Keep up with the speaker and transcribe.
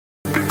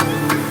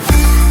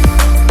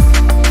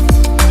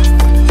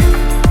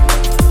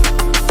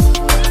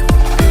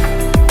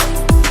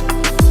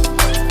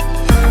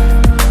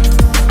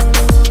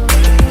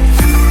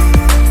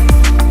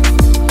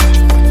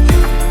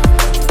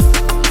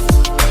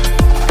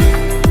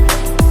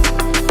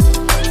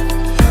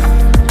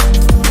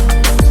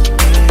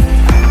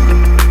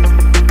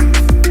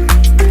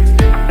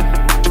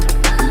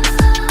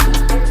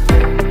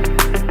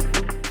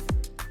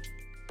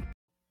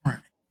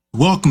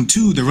welcome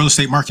to the Real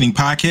Estate Marketing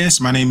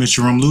Podcast. My name is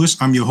Jerome Lewis.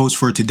 I'm your host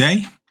for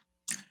today.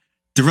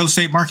 The Real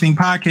Estate Marketing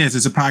Podcast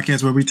is a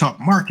podcast where we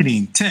talk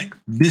marketing, tech,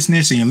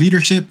 business, and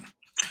leadership.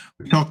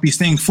 We talk these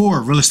things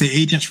for real estate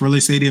agents, real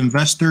estate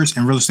investors,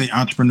 and real estate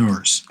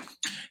entrepreneurs.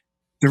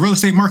 The Real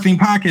Estate Marketing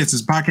Podcast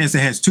is a podcast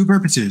that has two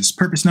purposes.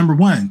 Purpose number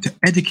one, to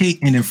educate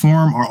and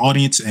inform our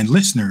audience and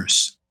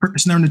listeners.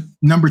 Purpose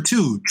number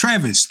two,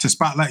 Travis, to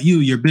spotlight you,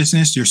 your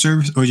business, your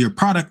service, or your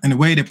product in a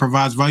way that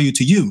provides value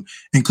to you,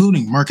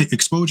 including market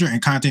exposure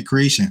and content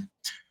creation.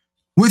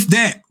 With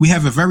that, we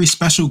have a very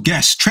special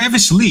guest,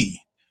 Travis Lee.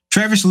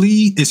 Travis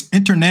Lee is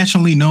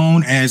internationally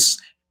known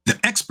as the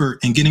expert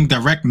in getting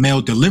direct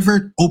mail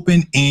delivered,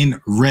 open,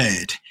 and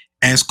read.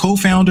 As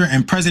co-founder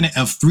and president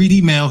of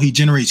 3D Mail, he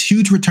generates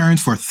huge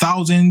returns for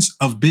thousands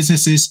of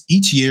businesses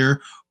each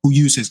year who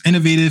use his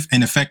innovative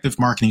and effective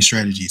marketing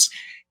strategies.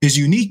 His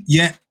unique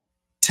yet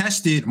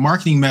tested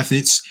marketing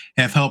methods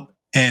have helped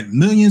add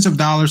millions of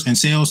dollars in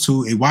sales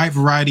to a wide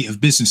variety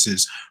of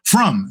businesses,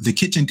 from the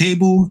kitchen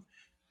table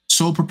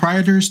sole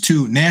proprietors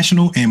to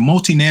national and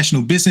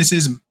multinational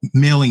businesses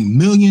mailing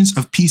millions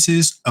of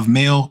pieces of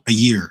mail a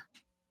year.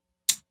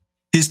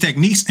 His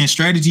techniques and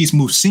strategies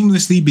move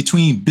seamlessly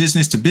between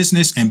business to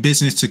business and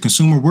business to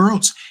consumer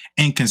worlds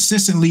and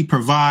consistently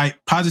provide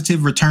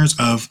positive returns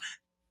of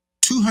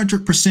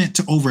 200%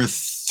 to over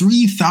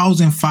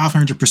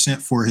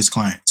 3,500% for his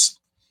clients.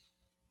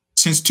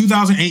 Since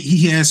 2008,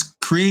 he has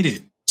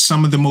created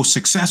some of the most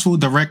successful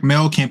direct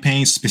mail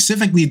campaigns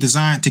specifically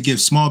designed to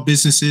give small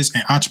businesses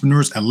and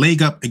entrepreneurs a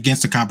leg up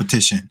against the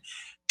competition.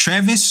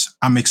 Travis,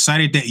 I'm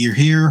excited that you're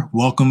here.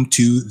 Welcome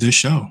to the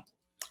show.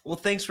 Well,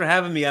 thanks for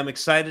having me. I'm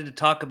excited to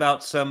talk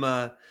about some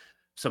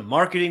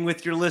marketing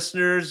with your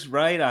listeners,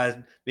 right?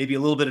 Maybe a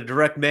little bit of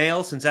direct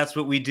mail, since that's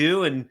what we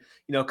do, and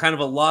kind of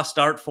a lost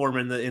art form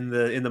in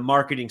the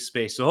marketing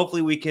space. So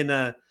hopefully we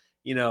can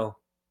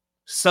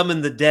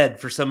summon the dead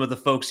for some of the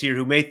folks here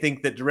who may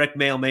think that direct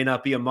mail may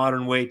not be a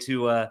modern way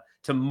to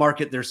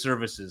market their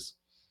services.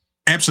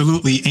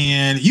 Absolutely.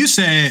 And you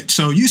said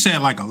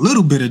like a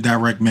little bit of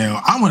direct mail.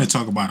 I want to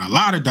talk about a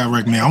lot of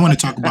direct mail. I want to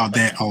talk about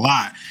that a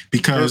lot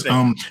because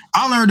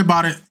I learned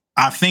about it,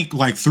 I think,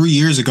 like 3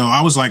 years ago.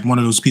 I was like one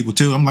of those people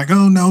too. I'm like,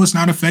 oh no, it's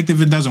not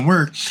effective. It doesn't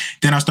work.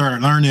 Then I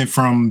started learning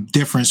from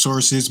different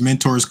sources,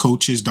 mentors,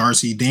 coaches,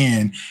 Darcy,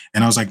 Dan.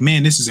 And I was like,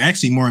 man, this is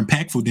actually more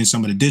impactful than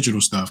some of the digital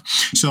stuff.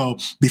 So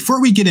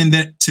before we get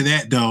into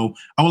that though,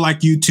 I would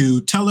like you to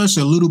tell us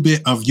a little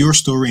bit of your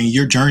story and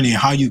your journey and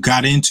how you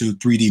got into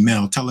 3D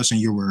Mail. Tell us in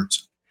your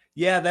words.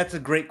 Yeah, that's a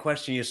great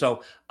question.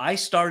 So I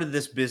started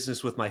this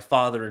business with my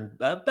father in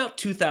about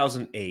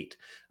 2008.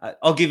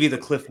 I'll give you the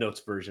Cliff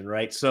Notes version,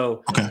 right?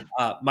 So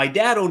my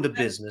dad owned a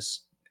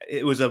business.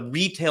 It was a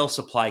retail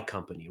supply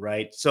company,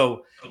 right?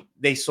 So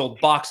they sold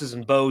boxes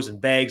and bows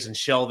and bags and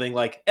shelving,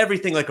 like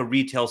everything like a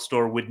retail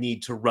store would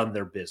need to run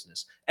their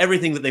business.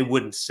 Everything that they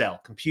wouldn't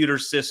sell, computer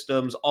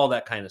systems, all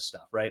that kind of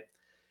stuff, right?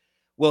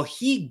 Well,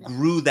 he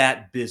grew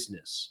that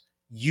business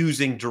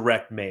using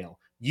direct mail,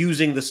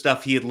 using the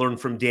stuff he had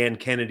learned from Dan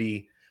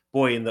Kennedy,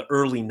 in the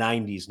early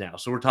 90s now.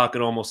 So we're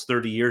talking almost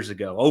 30 years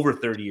ago, over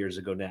 30 years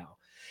ago now.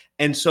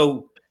 And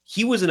so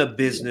he was in a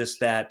business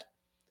that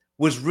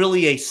was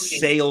really a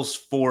sales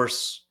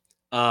force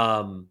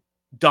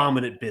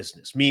dominant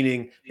business,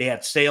 meaning they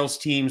had sales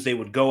teams. They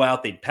would go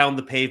out, they'd pound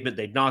the pavement,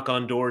 they'd knock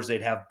on doors,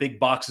 they'd have big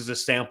boxes of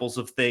samples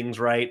of things,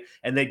 right?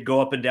 And they'd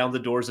go up and down the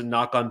doors and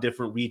knock on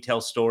different retail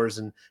stores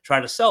and try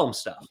to sell them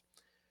stuff.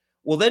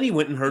 Well, then he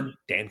went and heard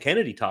Dan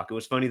Kennedy talk. It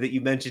was funny that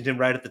you mentioned him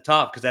right at the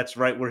top, because that's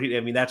right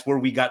where that's where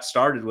we got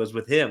started, was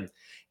with him.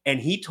 And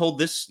he told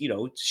this,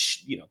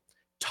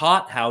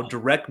 taught how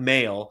direct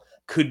mail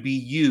could be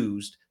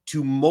used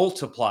to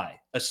multiply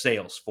a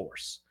sales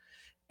force.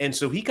 And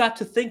so he got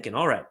to thinking,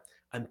 all right,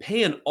 I'm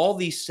paying all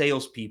these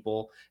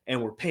salespeople,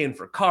 and we're paying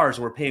for cars,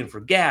 and we're paying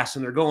for gas,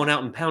 and they're going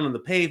out and pounding the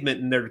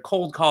pavement, and they're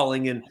cold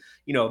calling, and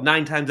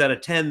 9 times out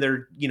of 10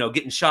 they're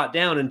getting shot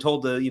down and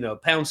told to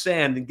pound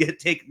sand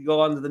and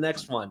go on to the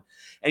next one.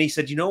 And he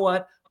said, you know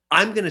what?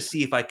 I'm going to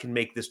see if I can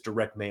make this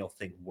direct mail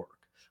thing work.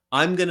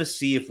 I'm going to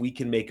see if we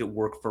can make it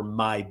work for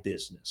my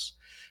business.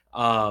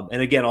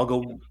 And again, I'll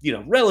go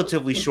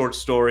relatively short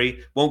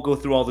story. Won't go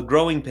through all the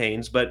growing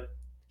pains, but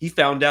he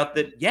found out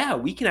that, yeah,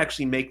 we can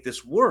actually make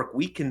this work.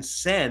 We can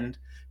send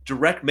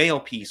direct mail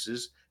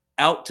pieces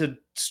out to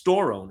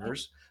store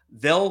owners.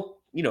 They'll,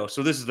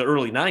 so this is the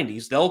early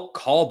 90s, they'll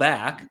call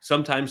back,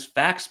 sometimes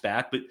fax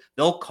back, but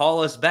they'll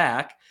call us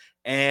back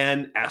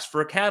and ask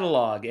for a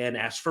catalog and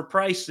ask for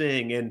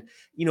pricing. And,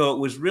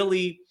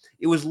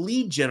 it was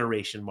lead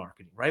generation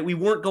marketing, right? We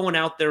weren't going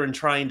out there and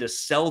trying to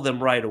sell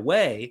them right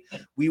away.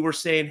 We were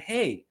saying,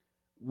 hey,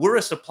 we're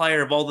a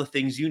supplier of all the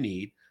things you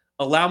need.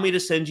 Allow me to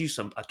send you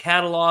a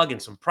catalog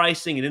and some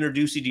pricing and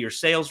introduce you to your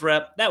sales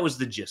rep. That was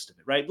the gist of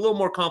it, right? A little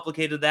more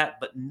complicated than that,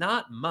 but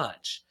not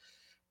much.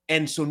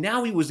 And so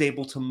now he was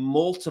able to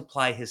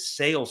multiply his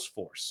sales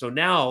force. So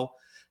now,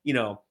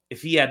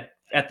 if he had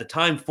at the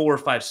time 4 or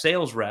 5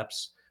 sales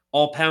reps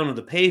all pounding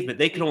the pavement,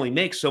 they could only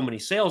make so many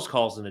sales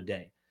calls in a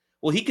day.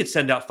 Well, he could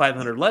send out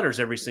 500 letters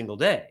every single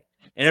day.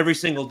 And every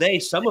single day,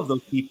 some of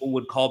those people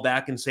would call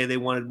back and say they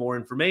wanted more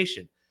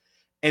information.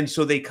 And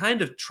so they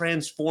kind of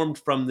transformed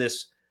from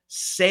this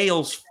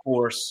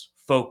Salesforce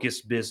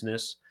focused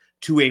business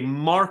to a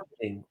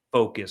marketing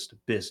focused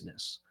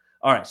business.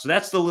 All right. So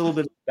that's the little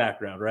bit of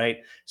background, right?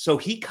 So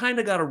he kind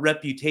of got a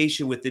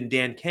reputation within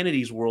Dan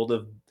Kennedy's world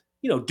of,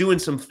 doing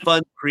some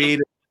fun,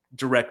 creative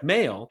direct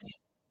mail.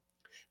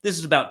 This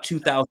is about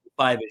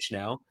 2005-ish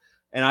now.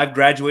 And I've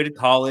graduated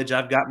college.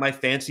 I've got my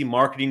fancy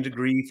marketing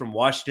degree from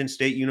Washington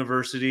State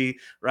University,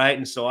 right?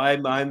 And so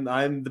I'm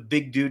the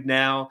big dude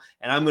now,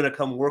 and I'm going to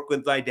come work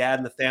with my dad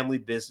in the family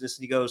business.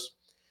 And he goes,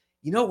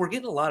 we're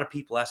getting a lot of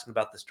people asking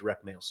about this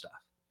direct mail stuff.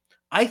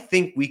 I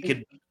think we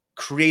could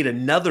create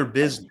another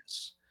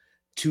business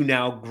to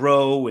now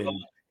grow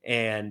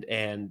and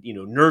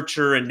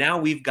nurture. And now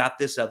we've got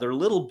this other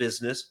little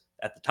business.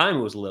 At the time,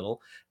 it was little,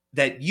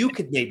 that you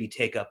could maybe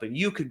take up and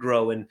you could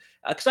grow. And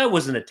because I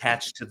wasn't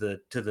attached to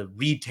the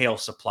retail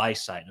supply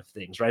side of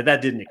things, right?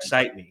 That didn't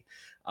excite me.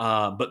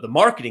 But the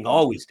marketing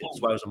always did.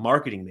 So I was a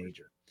marketing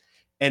major.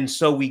 And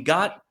so we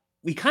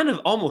kind of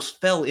almost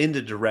fell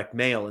into direct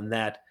mail in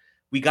that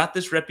we got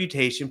this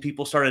reputation.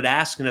 People started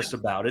asking us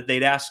about it.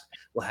 They'd ask,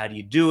 well, how do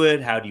you do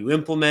it? How do you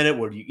implement it?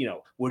 Where do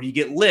you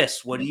get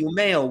lists? What do you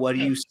mail? What do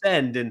you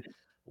send? And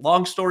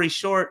long story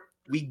short,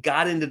 we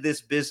got into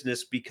this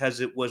business because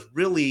it was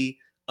really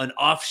an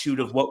offshoot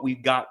of what we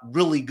got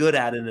really good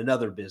at in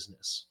another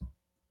business.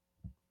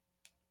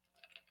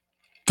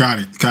 Got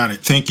it.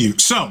 Thank you.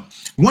 So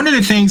one of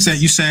the things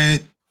that you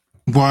said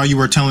while you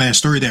were telling that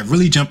story that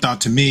really jumped out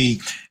to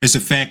me is the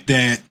fact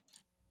that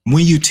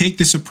when you take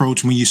this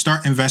approach, when you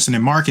start investing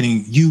in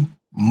marketing, you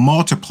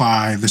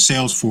multiply the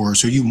sales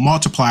force or you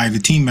multiply the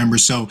team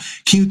members. So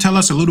can you tell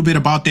us a little bit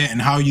about that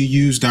and how you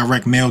use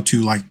direct mail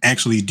to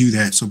actually do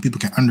that so people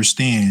can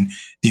understand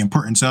the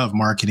importance of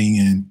marketing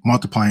and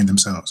multiplying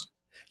themselves?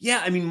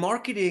 Yeah, I mean,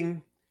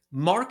 marketing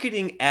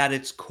at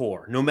its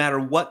core, no matter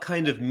what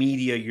kind of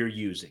media you're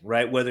using,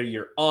 right? Whether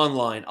you're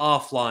online,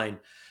 offline,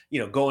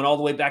 going all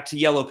the way back to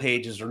Yellow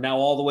Pages or now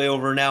all the way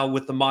over now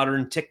with the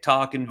modern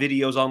TikTok and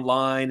videos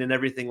online and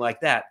everything like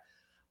that.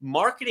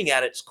 Marketing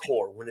at its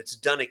core, when it's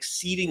done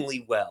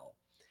exceedingly well,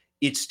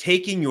 it's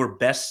taking your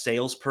best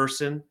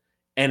salesperson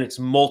and it's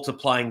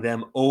multiplying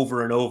them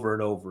over and over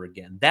and over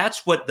again.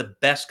 That's what the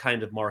best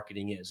kind of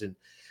marketing is. And,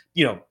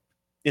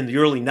 in the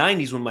early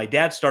 90s, when my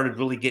dad started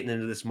really getting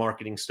into this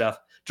marketing stuff,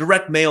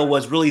 direct mail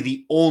was really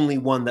the only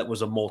one that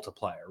was a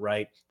multiplier,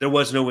 right? There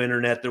was no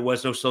internet, there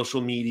was no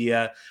social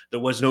media, there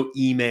was no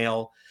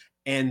email.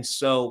 And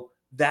so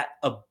that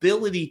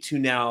ability to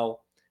now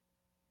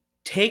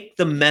take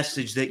the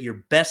message that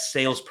your best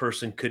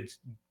salesperson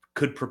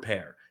could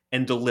prepare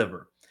and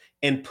deliver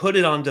and put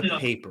it onto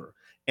paper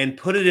and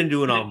put it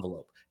into an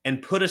envelope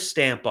and put a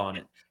stamp on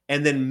it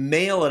and then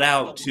mail it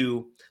out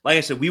to, like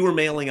I said, we were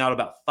mailing out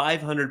about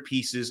 500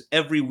 pieces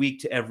every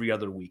week to every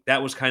other week.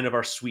 That was kind of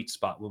our sweet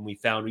spot when we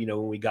found,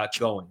 when we got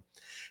going.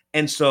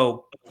 And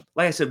so,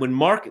 like I said,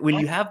 when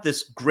you have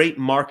this great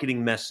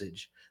marketing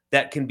message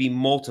that can be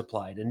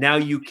multiplied, and now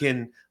you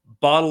can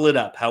bottle it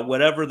up,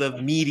 whatever the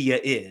media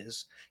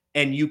is,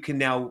 and you can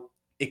now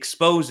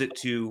expose it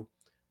to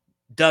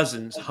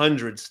dozens,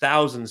 hundreds,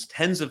 thousands,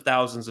 tens of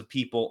thousands of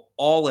people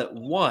all at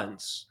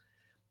once,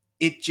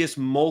 it just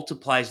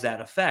multiplies that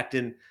effect.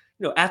 And,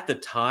 at the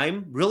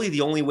time, really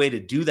the only way to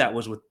do that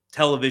was with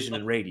television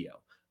and radio,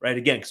 right?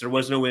 Again, because there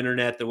was no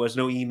internet, there was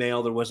no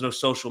email, there was no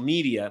social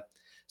media.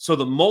 So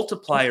the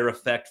multiplier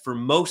effect for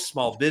most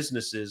small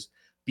businesses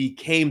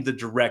became the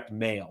direct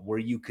mail, where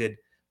you could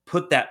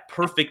put that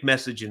perfect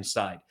message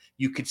inside.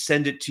 You could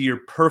send it to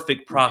your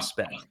perfect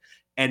prospect.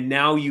 And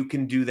now you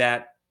can do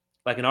that,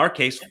 like in our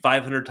case,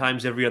 500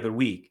 times every other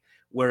week.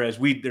 Whereas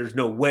there's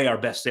no way our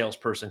best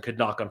salesperson could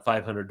knock on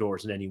 500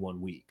 doors in any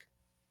one week.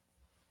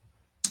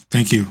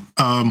 Thank you.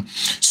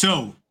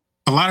 So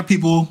a lot of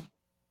people,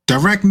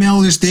 direct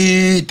mail is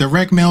dead.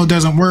 Direct mail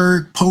doesn't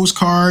work.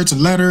 Postcards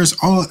and letters.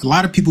 A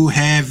lot of people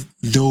have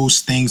those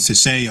things to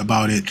say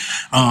about it.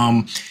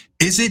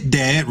 Is it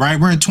dead? Right?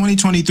 We're in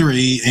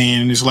 2023,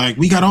 and it's like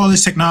we got all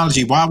this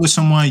technology. Why would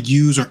someone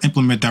use or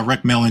implement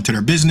direct mail into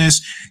their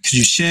business? Could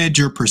you shed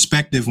your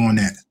perspective on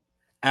that?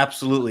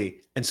 Absolutely.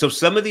 And so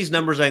some of these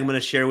numbers I'm going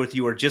to share with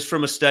you are just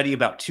from a study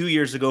about 2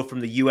 years ago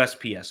from the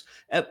USPS.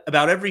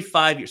 About every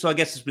 5 years, so I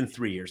guess it's been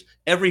 3 years,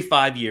 every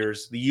 5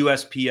 years, the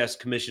USPS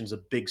commissions a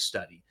big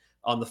study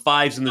on the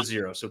fives and the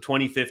zeros. So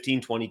 2015,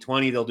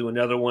 2020, they'll do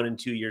another one in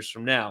 2 years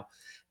from now.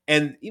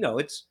 And,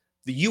 it's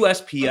the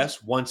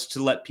USPS wants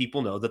to let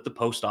people know that the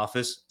post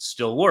office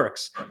still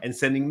works and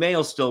sending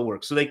mail still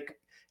works. So they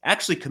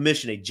actually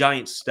commission a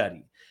giant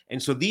study.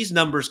 And so these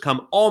numbers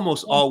come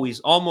almost all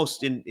these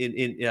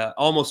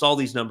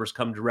numbers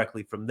come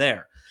directly from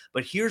there.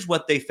 But here's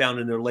what they found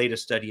in their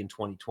latest study in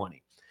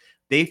 2020.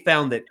 They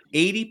found that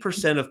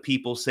 80% of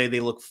people say they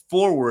look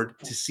forward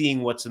to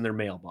seeing what's in their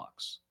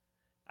mailbox.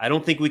 I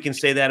don't think we can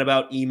say that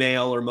about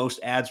email or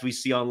most ads we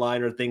see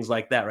online or things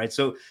like that, right?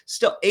 So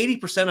still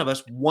 80% of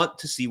us want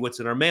to see what's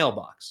in our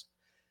mailbox.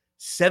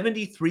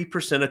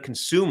 73% of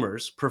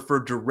consumers prefer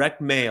direct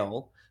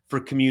mail for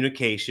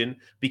communication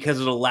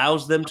because it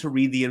allows them to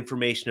read the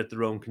information at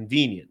their own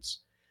convenience.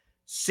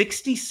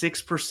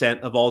 66%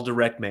 of all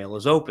direct mail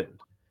is opened.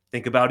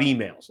 Think about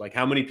emails. Like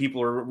how many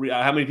people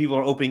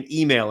are opening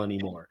email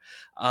anymore?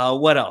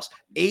 What else?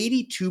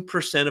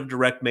 82% of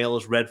direct mail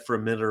is read for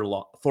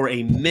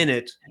a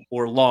minute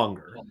or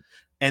longer.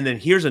 And then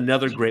here's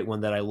another great one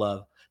that I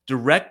love.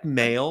 Direct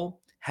mail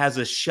has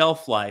a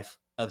shelf life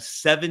of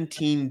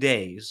 17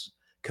 days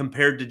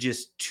compared to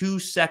just 2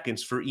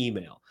 seconds for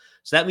email.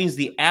 So that means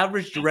the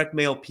average direct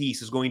mail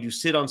piece is going to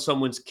sit on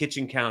someone's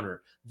kitchen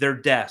counter, their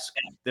desk,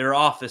 their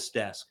office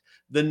desk,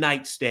 the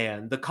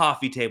nightstand, the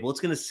coffee table. It's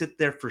going to sit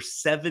there for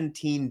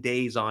 17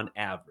 days on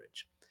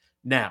average.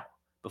 Now,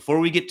 before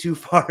we get too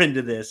far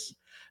into this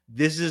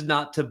is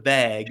not to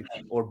bag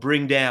or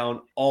bring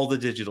down all the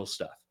digital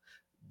stuff,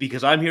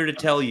 because I'm here to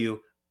tell you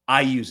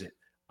I use it.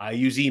 I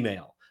use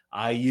email.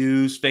 I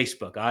use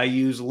Facebook. I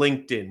use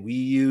LinkedIn. We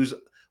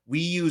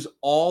use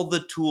all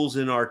the tools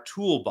in our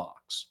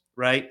toolbox,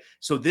 right?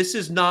 So this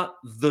is not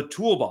the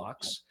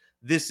toolbox.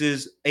 This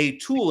is a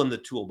tool in the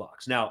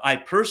toolbox. Now, I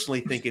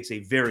personally think it's a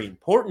very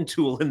important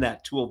tool in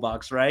that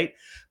toolbox, right?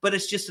 But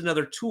it's just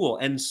another tool.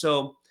 And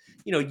so,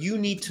 you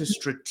need to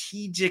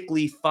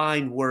strategically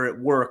find where it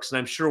works. And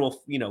I'm sure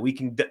we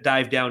can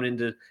dive down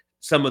into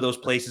some of those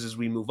places as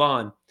we move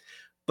on.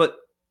 But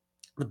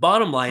the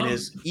bottom line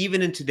is,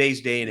 even in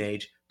today's day and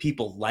age,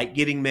 people like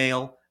getting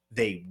mail.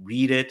 They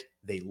read it.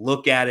 They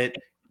look at it.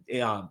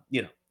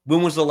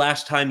 When was the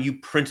last time you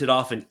printed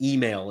off an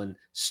email and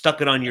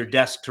stuck it on your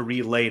desk to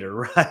read later,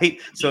 right?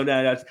 So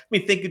now,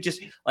 think of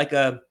just like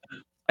a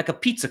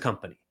pizza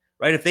company,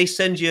 right? If they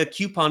send you a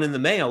coupon in the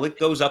mail, it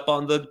goes up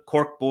on the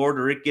cork board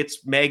or it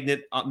gets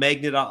magnet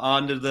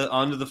onto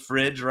the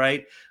fridge,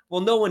 right?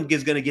 Well, no one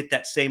is going to get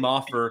that same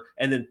offer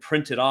and then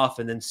print it off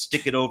and then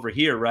stick it over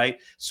here, right?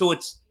 So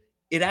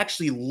it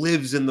actually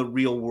lives in the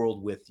real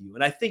world with you.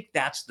 And I think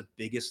that's the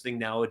biggest thing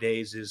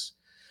nowadays is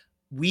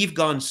we've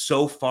gone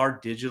so far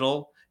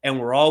digital, and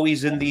we're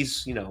always in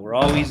these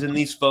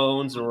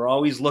phones, and we're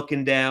always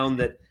looking down,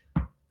 that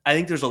I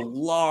think there's a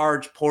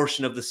large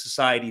portion of the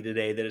society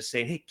today that is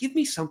saying, hey, give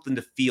me something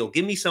to feel,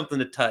 give me something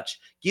to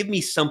touch, give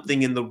me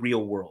something in the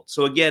real world.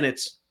 So again,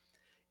 it's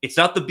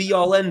not the be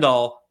all end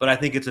all, but I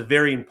think it's a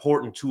very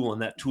important tool in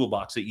that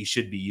toolbox that you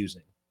should be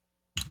using.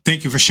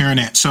 Thank you for sharing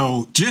that.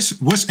 So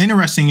just what's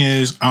interesting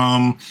is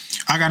I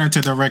got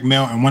into direct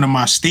mail, and one of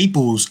my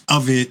staples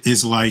of it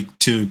is like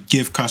to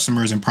give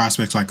customers and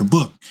prospects like a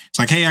book. It's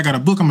like, hey, I got a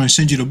book. I'm going to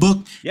send you the book,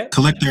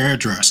 collect their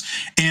address.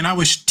 And I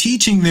was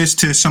teaching this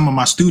to some of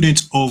my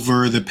students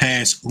over the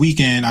past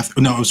weekend. It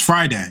was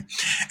Friday.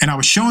 And I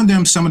was showing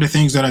them some of the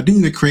things that I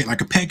do to create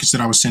like a package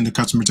that I would send to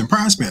customers and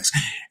prospects.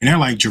 And they're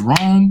like,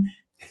 Jerome,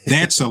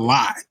 that's a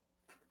lot.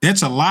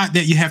 That's a lot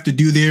that you have to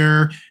do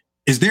there.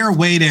 Is there a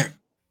way that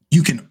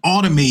you can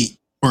automate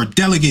or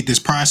delegate this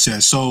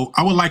process? So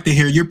I would like to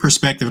hear your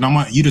perspective, and I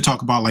want you to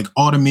talk about like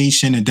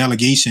automation and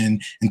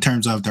delegation in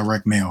terms of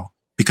direct mail,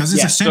 because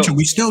it's essential.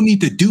 We still need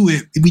to do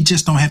it. We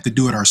just don't have to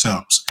do it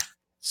ourselves.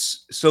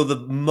 So the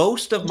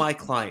most of my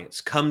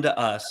clients come to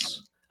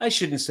us. I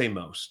shouldn't say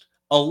most.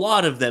 A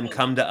lot of them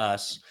come to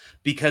us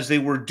because they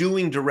were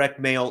doing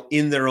direct mail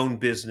in their own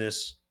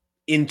business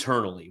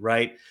internally,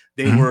 right?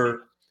 They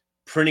were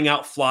printing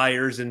out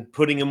flyers and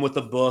putting them with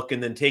a book,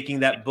 and then taking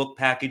that book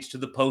package to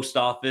the post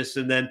office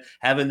and then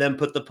having them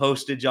put the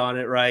postage on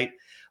it, right?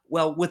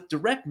 Well, with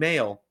direct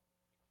mail,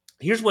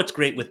 here's what's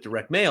great with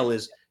direct mail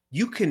is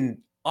you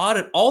can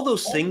audit all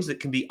those things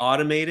that can be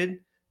automated,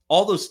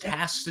 all those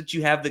tasks that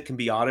you have that can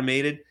be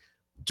automated.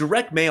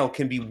 Direct mail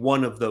can be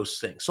one of those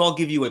things. So I'll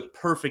give you a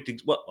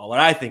what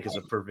I think is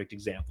a perfect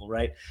example,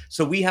 right?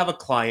 So we have a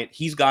client,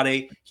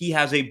 he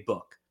has a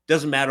book.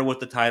 Doesn't matter what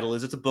the title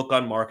is. It's a book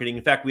on marketing.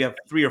 In fact, we have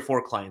 3 or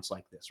 4 clients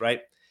like this, right?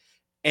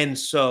 And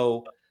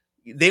so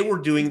they were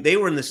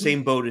in the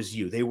same boat as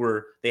you.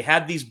 They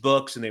had these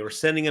books, and they were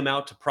sending them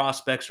out to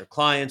prospects or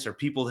clients or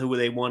people who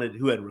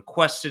had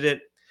requested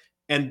it.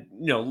 And,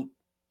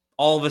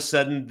 all of a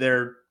sudden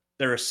their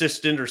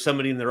assistant or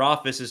somebody in their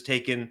office is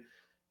taking,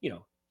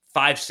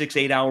 5, 6,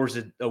 8 hours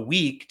a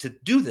week to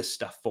do this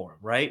stuff for them,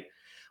 right?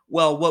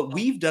 Well, what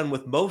we've done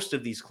with most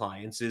of these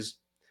clients is,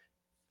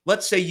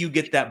 let's say you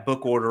get that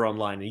book order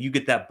online and you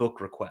get that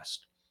book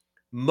request.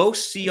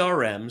 Most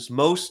CRMs,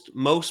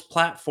 most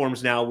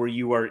platforms now where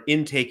you are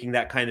intaking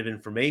that kind of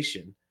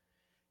information,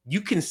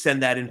 you can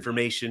send that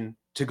information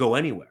to go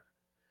anywhere.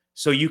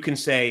 So you can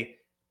say,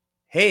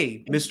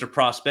 hey, Mr.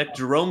 Prospect,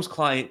 Jerome's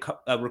client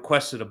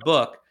requested a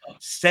book,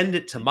 send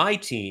it to my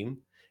team.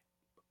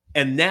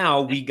 And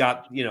now we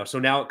got, so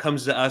now it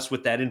comes to us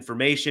with that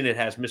information. It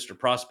has Mr.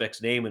 Prospect's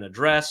name and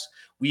address.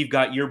 We've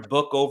got your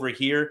book over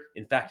here.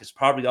 In fact, it's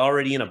probably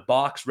already in a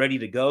box ready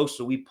to go.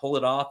 So we pull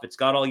it off. It's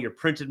got all your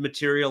printed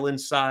material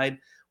inside.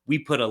 We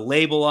put a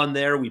label on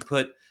there. We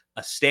put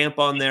a stamp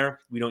on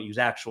there. We don't use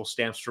actual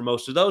stamps for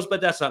most of those, but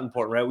that's not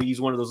important, right? We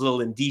use one of those little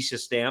indicia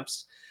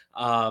stamps,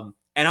 and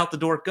out the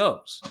door it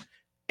goes.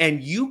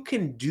 And you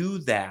can do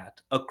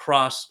that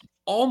across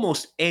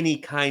almost any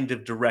kind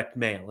of direct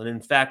mail. And in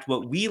fact,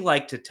 what we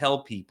like to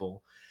tell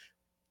people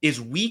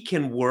is we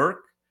can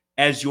work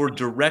as your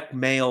direct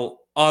mail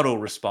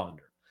autoresponder.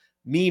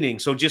 Meaning,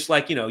 so just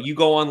like, you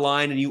go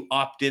online and you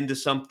opt into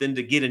something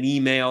to get an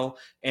email,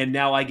 and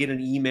now I get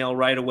an email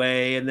right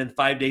away, and then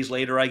 5 days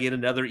later I get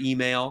another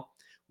email.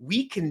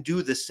 We can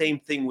do the same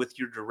thing with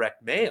your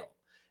direct mail.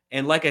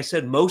 And like I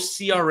said, most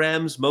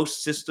CRMs,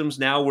 most systems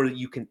now where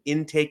you can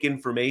intake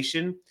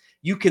information,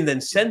 you can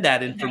then send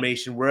that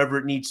information wherever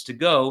it needs to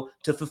go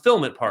to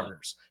fulfillment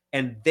partners,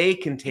 and they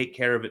can take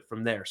care of it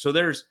from there. So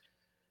there's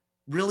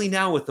really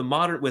now with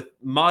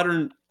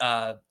modern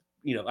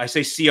I say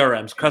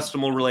CRMs,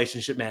 customer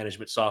relationship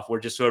management software,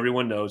 just so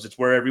everyone knows, it's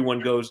where everyone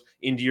goes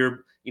into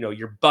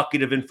your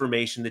bucket of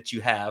information that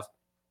you have.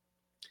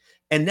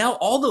 And now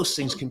all those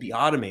things can be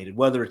automated,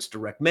 whether it's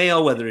direct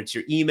mail, whether it's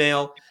your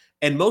email.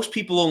 And most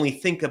people only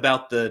think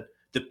about the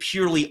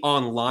purely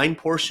online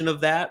portion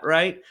of that,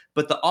 right?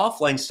 But the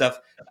offline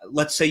stuff,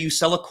 let's say you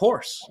sell a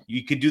course,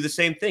 you could do the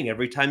same thing.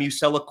 Every time you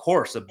sell a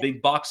course, a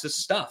big box of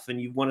stuff, and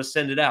you want to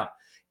send it out,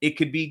 it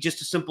could be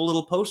just a simple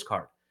little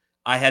postcard.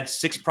 I had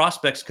 6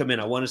 prospects come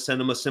in. I want to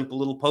send them a simple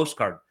little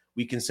postcard.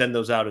 We can send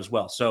those out as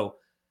well. So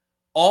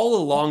all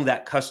along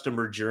that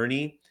customer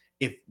journey,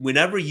 if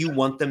whenever you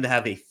want them to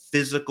have a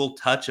physical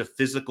touch, a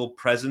physical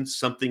presence,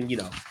 something,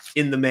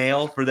 in the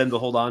mail for them to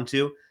hold on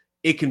to,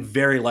 it can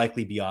very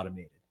likely be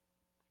automated.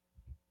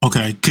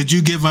 Okay. Could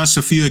you give us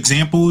a few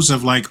examples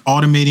of like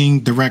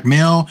automating direct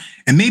mail,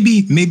 and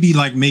maybe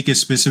like make it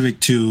specific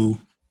to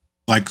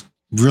like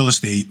real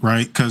estate,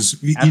 right? Because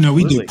we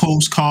do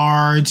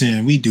postcards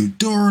and we do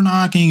door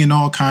knocking and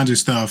all kinds of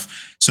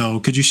stuff. So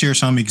could you share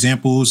some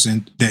examples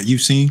that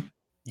you've seen?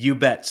 You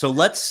bet. So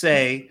let's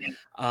say,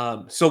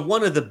 so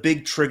one of the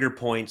big trigger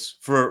points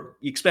for,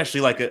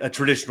 especially like a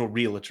traditional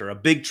realtor, a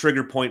big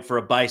trigger point for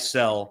a buy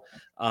sell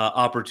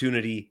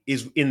opportunity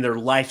is in their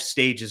life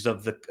stages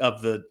of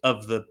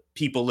the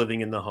people living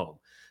in the home.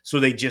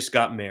 So they just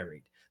got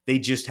married, they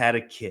just had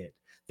a kid,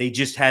 they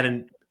just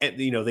had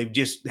they've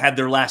just had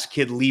their last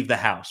kid leave the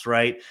house,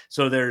 right?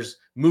 So there's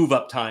move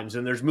up times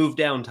and there's move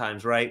down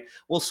times, right?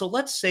 Well, so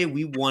let's say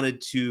we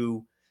wanted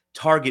to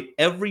target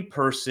every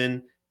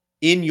person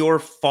in your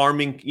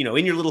farming,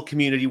 in your little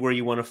community where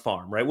you want to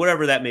farm, right?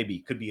 Whatever that may be.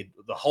 Could be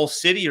the whole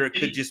city, or it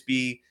could just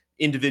be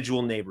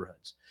individual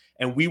neighborhoods.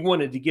 And we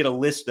wanted to get a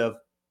list of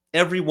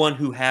everyone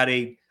who had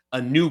a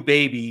new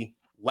baby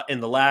in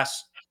the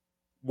last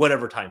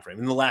whatever time frame,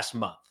 in the last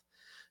month.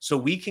 So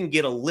we can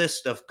get a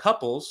list of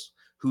couples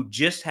who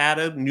just had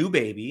a new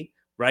baby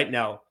right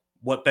now.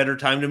 What better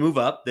time to move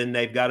up than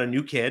they've got a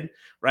new kid,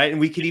 right? And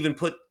we could even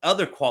put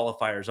other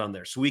qualifiers on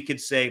there. So we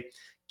could say,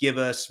 give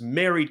us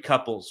married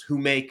couples who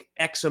make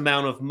X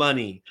amount of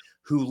money,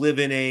 who live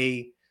in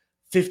a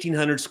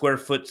 1,500 square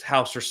foot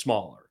house or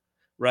smaller,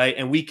 right?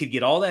 And we could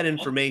get all that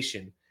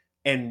information.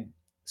 And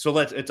so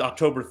it's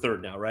October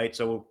 3rd now, right?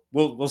 So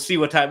we'll see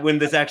what time when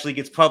this actually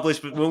gets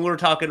published. But when we're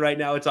talking right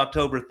now, it's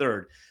October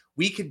 3rd.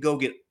 We could go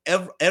get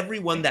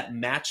everyone that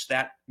matched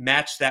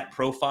that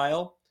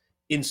profile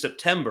in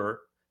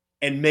September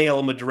and mail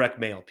them a direct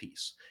mail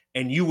piece.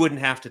 And you wouldn't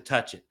have to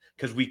touch it,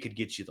 because we could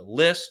get you the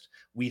list.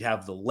 We'd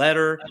have the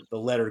letter,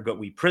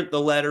 we print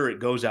the letter, it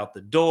goes out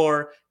the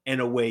door,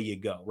 and away you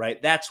go, right?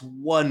 That's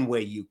one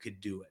way you could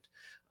do it.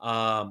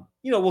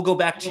 We'll go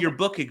back to your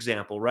book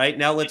example, right?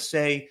 Now, let's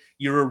say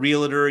you're a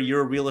realtor,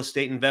 you're a real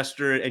estate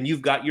investor, and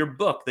you've got your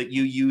book that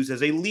you use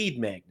as a lead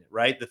magnet,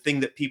 right? The thing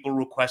that people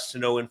request to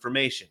know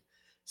information.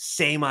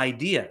 Same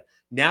idea.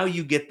 Now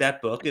you get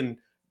that book, and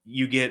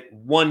you get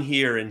 1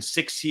 here and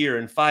 6 here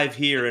and 5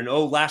 here. And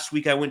last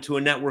week I went to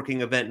a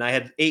networking event and I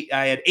had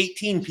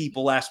 18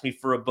 people ask me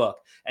for a book.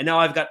 And now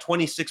I've got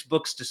 26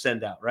 books to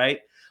send out,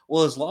 right?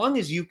 Well, as long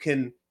as you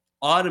can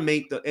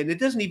automate and it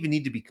doesn't even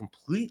need to be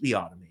completely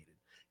automated.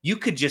 You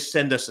could just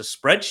send us a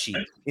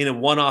spreadsheet in a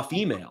one-off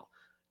email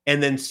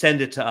and then send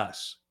it to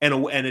us. And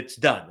it's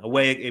done.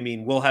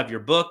 We'll have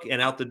your book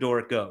and out the door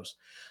it goes.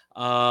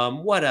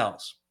 What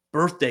else?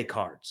 Birthday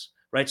cards,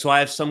 right? So I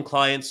have some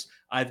clients.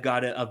 I've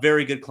got a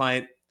very good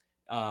client.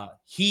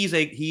 He's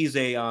a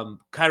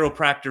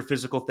chiropractor,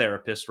 physical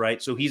therapist,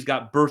 right? So he's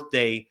got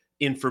birthday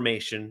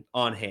information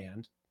on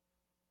hand.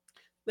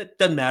 It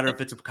doesn't matter if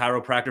it's a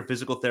chiropractor,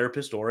 physical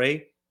therapist, or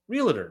a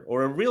realtor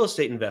or a real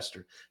estate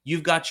investor.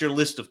 You've got your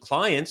list of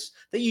clients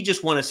that you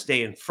just want to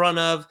stay in front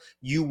of.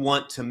 You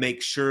want to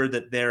make sure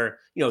that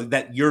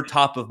that you're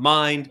top of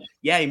mind.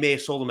 Yeah, you may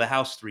have sold them a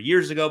house 3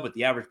 years ago, but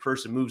the average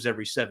person moves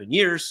every 7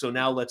 years. So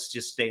now let's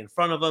just stay in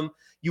front of them.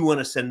 You want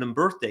to send them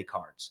birthday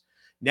cards.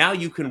 Now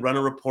you can run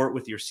a report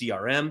with your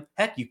CRM.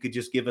 Heck, you could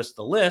just give us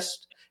the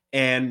list,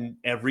 and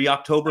every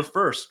October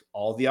 1st,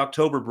 all the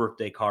October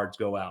birthday cards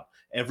go out.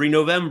 Every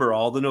November,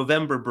 all the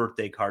November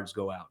birthday cards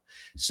go out.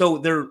 So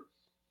there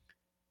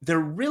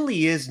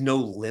really is no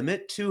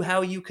limit to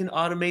how you can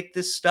automate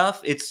this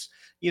stuff. It's,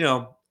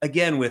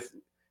 again,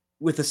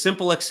 with a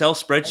simple Excel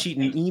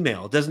spreadsheet and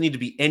email, it doesn't need to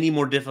be any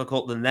more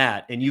difficult than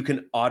that. And you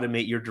can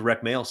automate your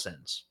direct mail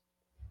sends.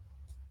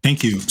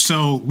 Thank you.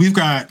 So we've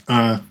got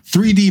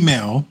 3D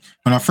mail.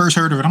 When I first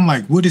heard of it, I'm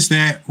like, what is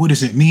that? What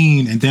does it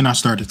mean? And then I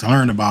started to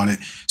learn about it.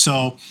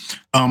 So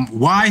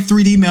why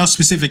 3D mail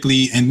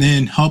specifically? And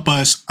then help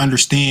us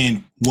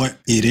understand what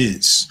it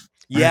is.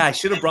 Yeah,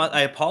 Right?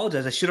 I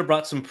apologize. I should have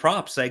brought some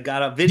props. I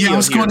got a Yeah, I video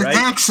was here, going to right?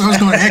 ask. I was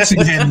going to ask if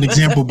you had an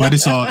example, but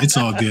it's all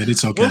good.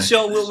 It's We'll okay.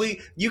 show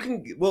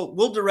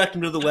we'll direct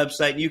them to the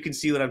website and you can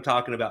see what I'm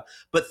talking about.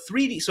 But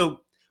 3D,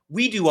 so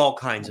we do all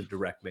kinds of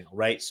direct mail,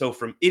 right? So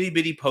from itty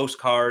bitty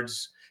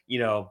postcards,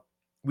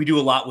 we do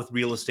a lot with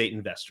real estate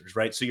investors,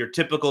 right? So your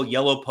typical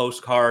yellow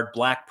postcard,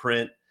 black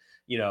print,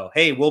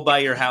 hey, we'll buy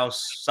your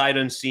house sight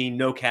unseen,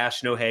 no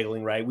cash, no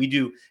haggling, right? We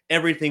do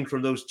everything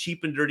from those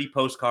cheap and dirty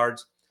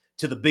postcards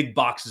to the big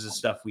boxes of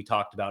stuff we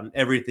talked about and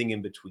everything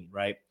in between,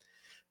 right?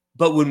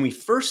 But when we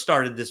first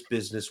started this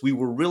business, we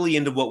were really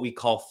into what we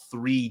call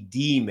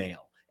 3D mail.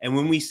 And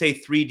when we say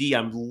 3D,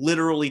 I'm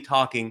literally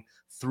talking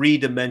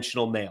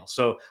three-dimensional mail.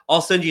 So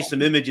I'll send you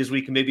some images.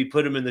 We can maybe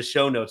put them in the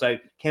show notes.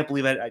 I can't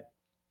believe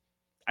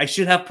I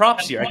should have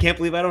props here. I can't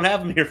believe I don't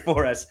have them here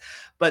for us.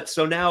 But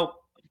so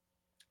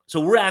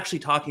we're actually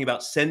talking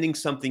about sending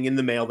something in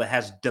the mail that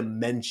has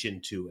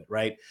dimension to it,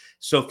 right?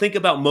 So think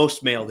about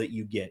most mail that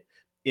you get.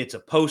 It's a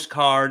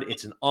postcard,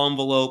 it's an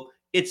envelope,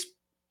 it's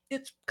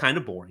kind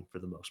of boring for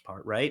the most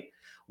part, right?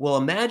 Well,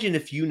 imagine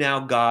if you now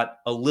got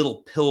a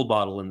little pill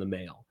bottle in the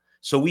mail.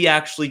 So we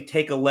actually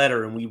take a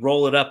letter and we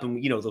roll it up and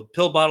the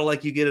pill bottle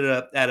like you get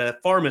at a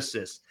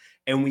pharmacist,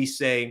 and we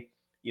say,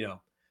 you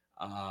know,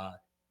 uh,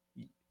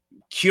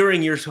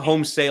 curing your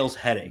home sales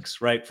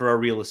headaches, right? For our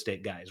real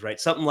estate guys, right?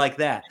 Something like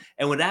that.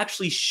 And it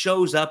actually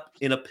shows up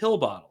in a pill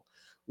bottle.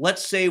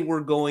 Let's say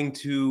we're going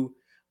to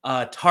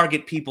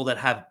target people that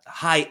have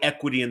high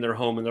equity in their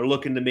home and they're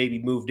looking to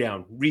maybe move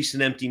down,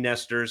 recent empty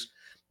nesters.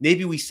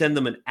 Maybe we send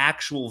them an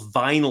actual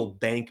vinyl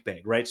bank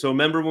bag, right? So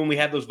remember when we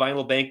had those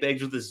vinyl bank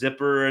bags with a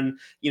zipper and,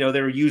 they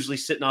were usually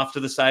sitting off to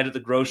the side of the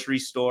grocery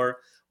store.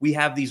 We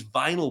have these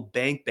vinyl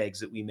bank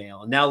bags that we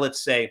mail. And now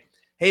let's say,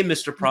 hey,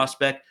 Mr.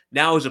 Prospect,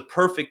 now is a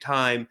perfect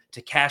time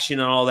to cash in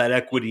on all that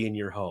equity in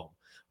your home,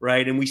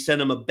 right? And we send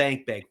them a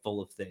bank bag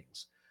full of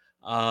things.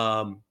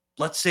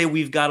 Let's say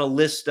we've got a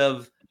list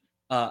of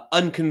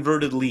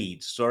unconverted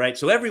leads. All right.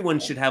 So everyone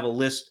should have a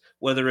list,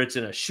 whether it's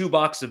in a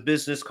shoebox of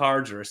business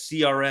cards or a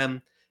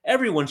CRM.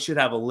 Everyone should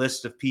have a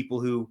list of people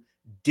who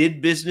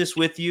did business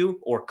with you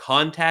or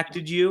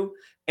contacted you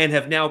and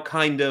have now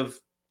kind of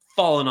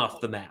fallen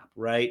off the map,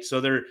 right?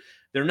 So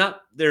they're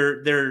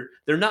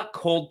not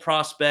cold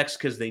prospects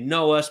because they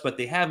know us, but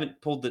they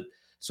haven't pulled the.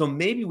 So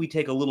maybe we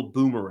take a little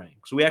boomerang.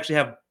 So we actually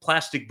have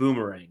plastic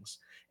boomerangs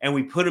and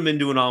we put them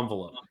into an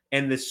envelope.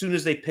 And as soon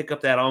as they pick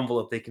up that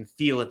envelope, they can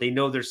feel it. They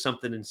know there's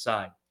something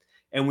inside.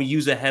 And we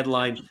use a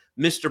headline,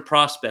 Mr.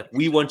 Prospect,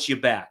 we want you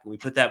back. And we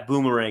put that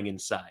boomerang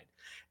inside.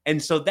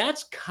 And so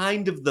that's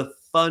kind of the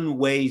fun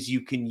ways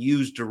you can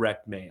use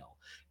direct mail.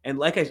 And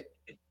when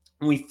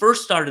we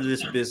first started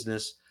this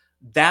business,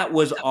 that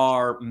was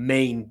our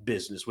main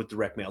business with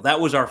direct mail. That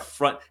was our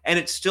front, and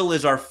it still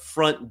is our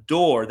front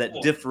door that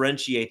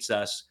differentiates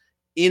us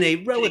in a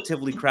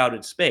relatively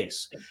crowded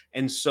space.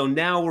 And so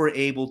now we're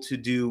able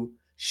to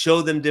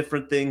show them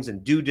different things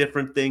and do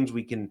different things.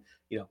 We can,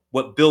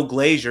 what Bill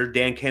Glazier,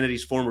 Dan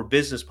Kennedy's former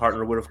business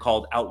partner, would have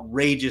called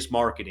outrageous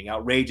marketing,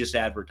 outrageous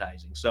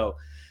advertising. So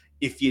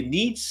if you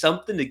need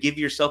something to give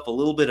yourself a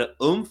little bit of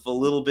oomph, a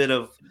little bit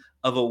of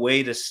a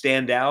way to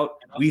stand out,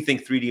 we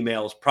think 3D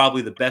mail is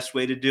probably the best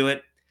way to do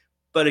it.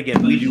 But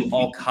again, we do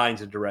all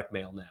kinds of direct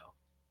mail now.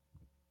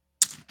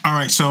 All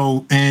right.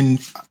 So,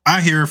 and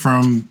I hear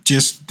from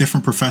just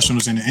different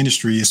professionals in the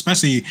industry,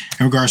 especially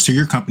in regards to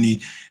your company,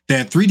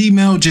 that 3D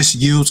mail just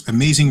yields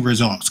amazing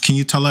results. Can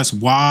you tell us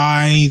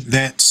why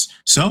that's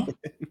so?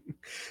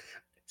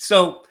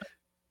 So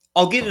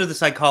I'll get into the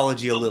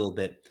psychology a little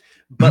bit,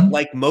 but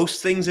like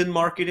most things in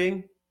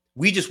marketing,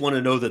 we just want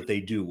to know that they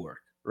do work.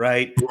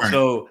 Right. Right.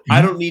 So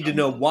I don't need to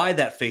know why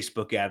that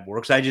Facebook ad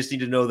works. I just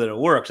need to know that it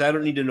works. I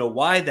don't need to know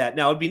why that.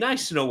 Now, it'd be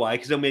nice to know why,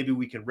 because then maybe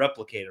we can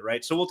replicate it.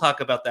 Right. So we'll talk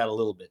about that a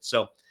little bit.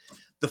 So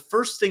the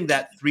first thing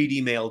that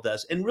 3D mail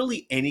does, and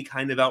really any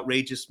kind of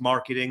outrageous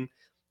marketing,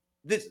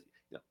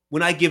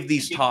 when I give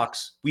these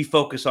talks, we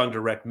focus on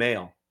direct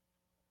mail.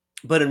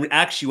 But in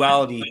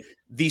actuality,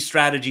 these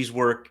strategies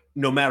work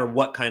no matter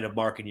what kind of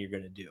marketing you're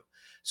going to do.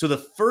 So the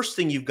first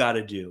thing you've got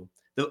to do,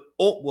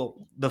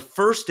 the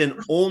first and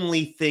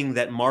only thing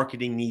that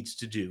marketing needs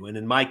to do, and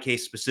in my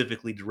case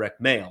specifically direct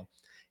mail,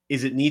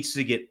 is it needs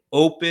to get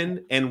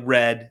open and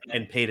read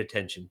and paid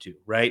attention to,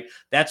 right?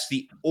 That's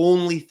the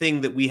only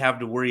thing that we have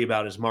to worry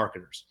about as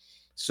marketers.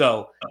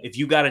 So if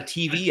you got a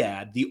TV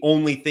ad, the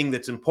only thing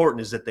that's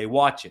important is that they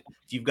watch it.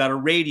 If you've got a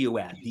radio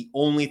ad, the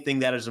only thing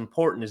that is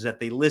important is that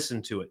they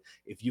listen to it.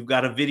 If you've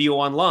got a video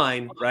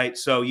online, right?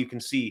 So you can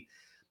see.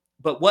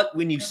 But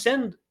when you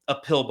send a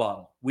pill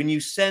bottle, when you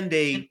send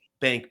a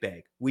bank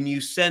bag, when you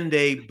send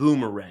a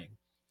boomerang,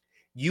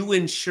 you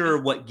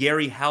ensure what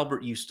Gary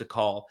Halbert used to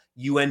call,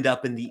 you end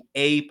up in the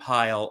A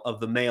pile of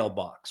the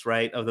mailbox,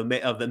 right? Of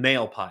the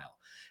mail pile.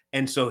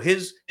 And so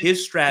his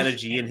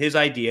strategy and his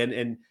idea,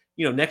 and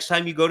next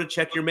time you go to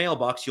check your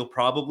mailbox, you'll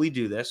probably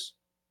do this.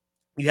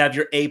 You have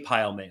your A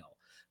pile mail.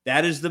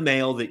 That is the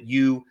mail that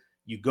you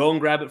go and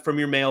grab it from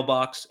your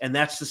mailbox, and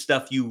that's the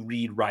stuff you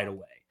read right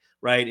away,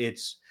 right?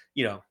 It's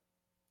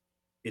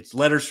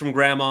letters from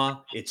grandma,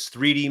 it's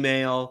 3D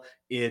mail,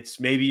 it's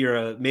maybe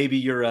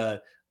you're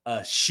a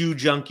shoe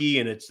junkie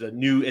and it's a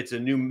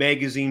new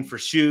magazine for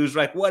shoes,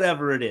 right?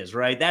 Whatever it is,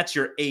 right? That's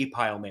your A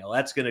pile mail.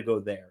 That's going to go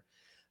there.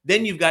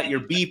 Then you've got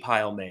your B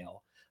pile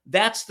mail.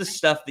 That's the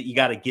stuff that you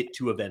got to get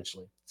to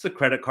eventually. It's the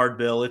credit card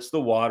bill, it's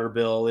the water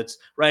bill, it's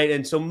right.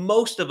 And so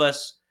most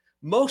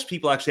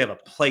people actually have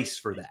a place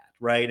for that,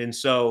 right? And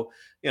so,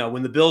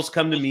 when the bills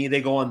come to me,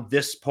 they go on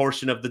this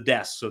portion of the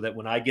desk so that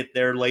when I get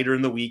there later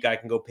in the week, I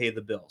can go pay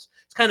the bills.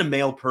 It's kind of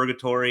mail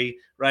purgatory,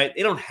 right?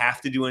 They don't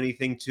have to do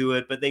anything to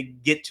it, but they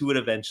get to it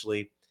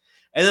eventually.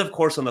 And then, of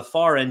course, on the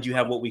far end, you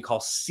have what we call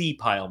C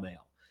pile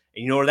mail.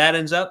 And you know where that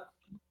ends up?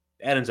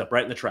 That ends up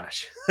right in the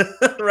trash,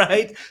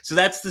 right? So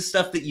that's the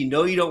stuff that you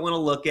don't want to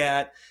look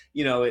at.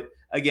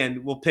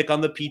 Again, we'll pick on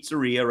the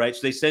pizzeria, right?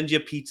 So they send you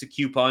a pizza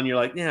coupon. You're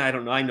like, yeah, I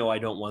don't know. I know I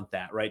don't want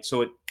that, right?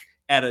 So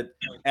at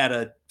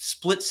a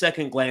split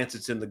second glance,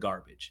 it's in the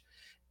garbage.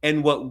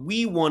 And what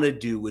we want to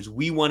do is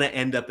we want to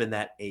end up in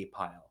that A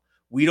pile.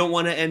 We don't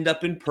want to end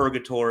up in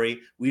purgatory.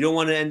 We don't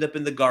want to end up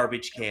in the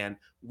garbage can.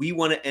 We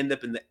want to end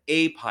up in the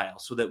A pile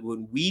so that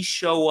when we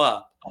show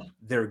up,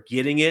 they're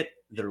getting it,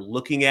 they're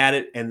looking at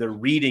it, and they're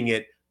reading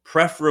it,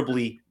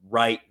 preferably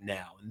right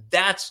now. And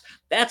that's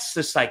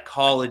the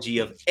psychology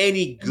of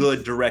any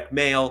good direct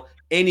mail,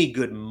 any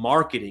good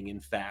marketing, in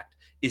fact,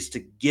 is to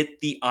get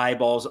the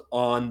eyeballs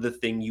on the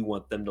thing you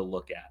want them to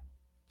look at.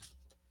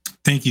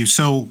 Thank you.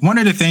 So one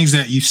of the things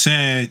that you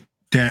said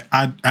that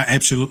I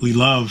absolutely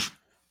love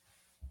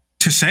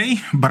to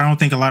say, but I don't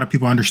think a lot of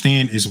people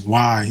understand is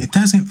why. It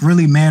doesn't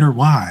really matter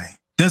why.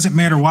 It doesn't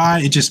matter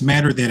why. It just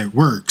matters that it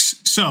works.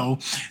 So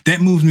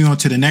that moves me on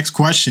to the next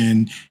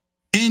question.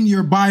 In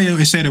your bio,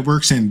 it said it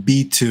works in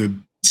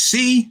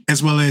B2C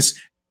as well as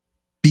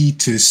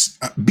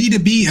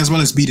B2B as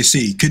well as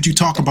B2C. Could you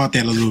talk about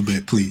that a little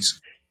bit, please?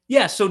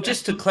 Yeah. So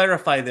just to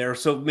clarify there,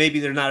 so maybe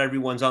they're not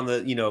everyone's on the,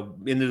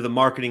 into the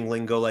marketing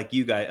lingo like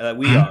you guys,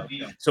 we are.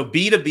 So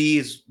B2B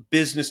is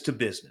business to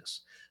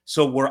business.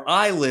 So where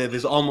I live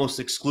is almost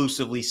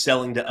exclusively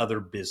selling to other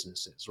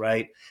businesses,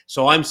 right?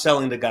 So I'm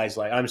selling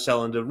to I'm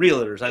selling to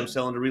realtors, I'm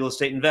selling to real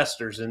estate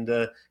investors and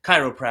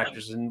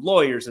chiropractors and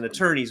lawyers and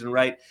attorneys, and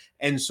right.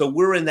 And so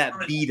we're in that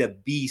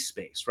B2B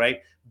space, right?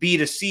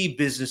 B2C,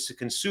 business to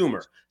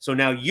consumer. So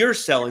now you're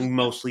selling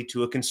mostly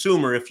to a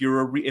consumer if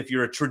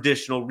you're a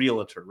traditional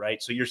realtor,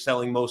 right? So you're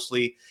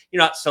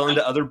not selling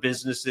to other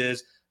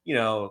businesses.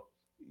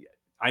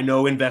 I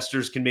know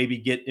investors can maybe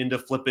get into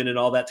flipping and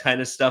all that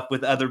kind of stuff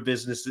with other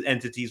business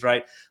entities,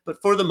 right?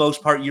 But for the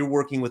most part, you're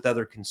working with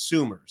other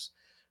consumers.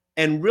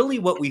 And really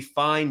what we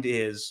find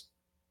is,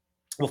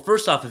 well,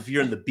 first off, if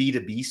you're in the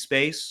B2B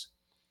space,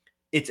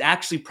 it's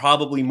actually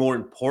probably more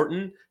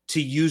important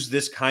to use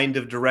this kind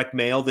of direct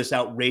mail, this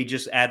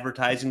outrageous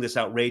advertising, this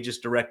outrageous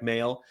direct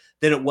mail,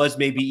 than it was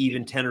maybe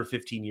even 10 or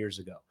 15 years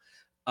ago.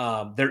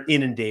 They're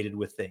inundated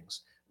with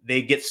things.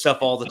 They get stuff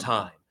all the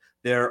time.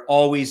 They're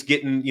always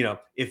getting,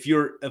 if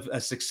you're a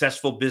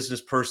successful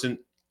business person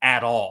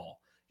at all,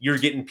 you're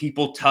getting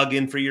people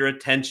tugging for your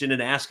attention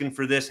and asking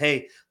for this.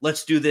 Hey,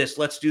 let's do this.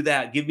 Let's do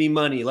that. Give me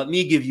money. Let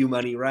me give you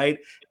money. Right.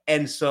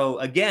 And so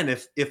again,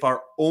 if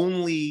our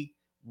only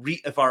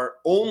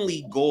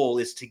goal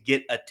is to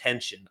get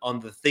attention on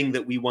the thing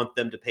that we want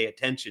them to pay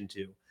attention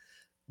to,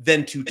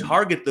 then to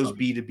target those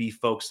B2B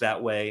folks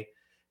that way,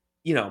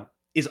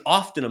 is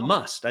often a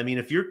must. I mean,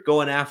 if you're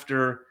going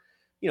after,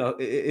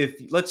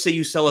 if let's say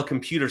you sell a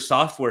computer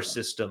software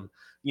system,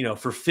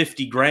 for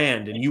 50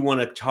 grand and you want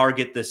to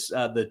target this,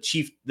 the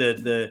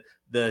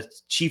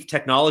chief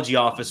technology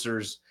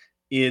officers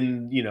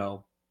in,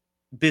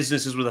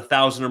 businesses with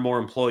 1,000 or more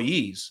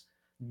employees,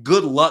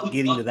 good luck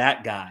getting to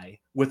that guy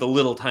with a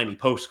little tiny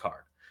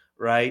postcard,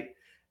 right?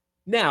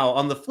 Now,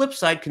 on the flip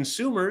side,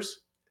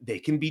 consumers, they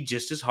can be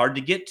just as hard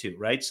to get to,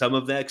 right? Some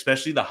of that,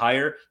 especially the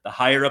higher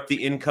up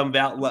the income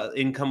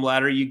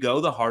ladder you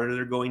go, the harder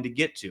they're going to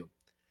get to.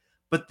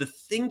 But the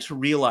thing to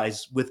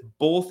realize with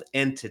both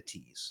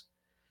entities,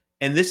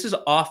 and this is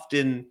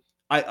often,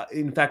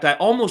 in fact, I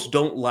almost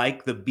don't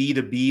like the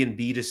B2B and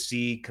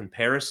B2C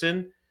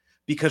comparison,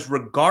 because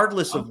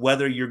regardless of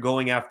whether you're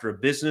going after a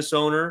business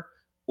owner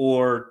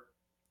or,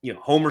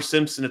 Homer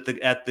Simpson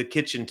at the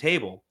kitchen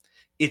table,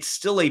 it's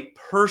still a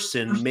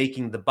person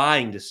making the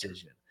buying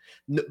decision.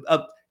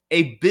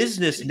 A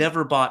business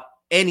never bought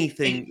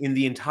anything in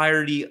the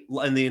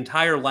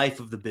entire life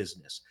of the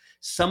business.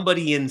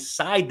 Somebody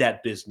inside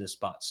that business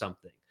bought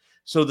something.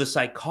 So the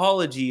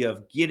psychology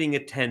of getting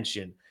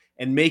attention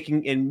and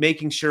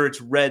making sure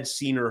it's read,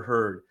 seen, or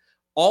heard,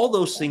 all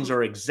those things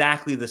are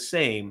exactly the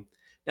same.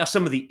 Now,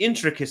 some of the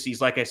intricacies,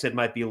 like I said,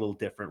 might be a little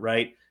different,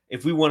 right?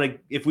 If we want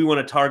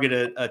to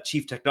target a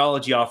chief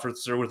technology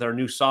officer with our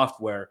new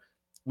software,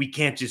 we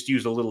can't just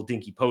use a little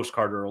dinky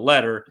postcard or a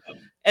letter.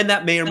 And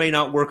that may or may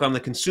not work on the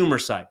consumer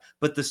side,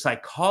 but the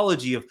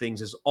psychology of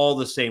things is all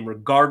the same,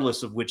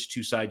 regardless of which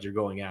two sides you're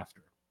going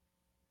after.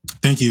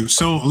 Thank you.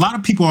 So a lot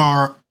of people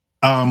are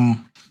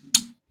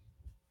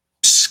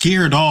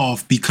scared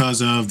off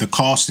because of the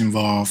cost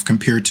involved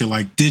compared to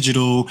like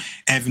digital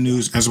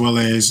avenues, as well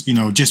as,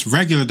 just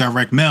regular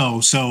direct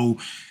mail. So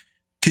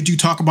could you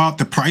talk about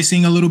the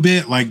pricing a little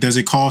bit? Like, does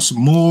it cost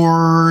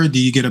more? Do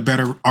you get a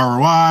better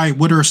ROI?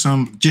 What are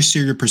just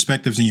share your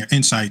perspectives and your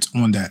insights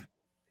on that?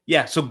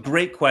 Yeah. So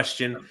great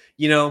question.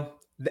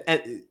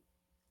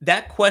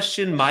 That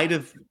question might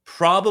have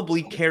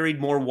probably carried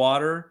more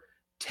water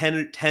 10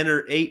 or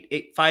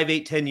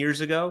 10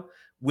 years ago,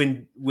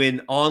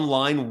 when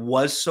online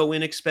was so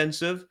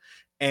inexpensive,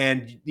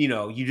 and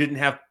you didn't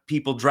have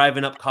people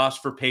driving up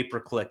costs for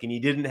pay-per-click, and you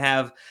didn't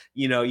have,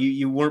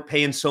 you weren't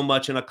paying so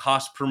much in a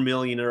cost per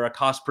million or a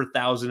cost per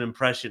thousand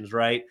impressions,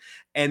 right?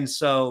 And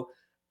so,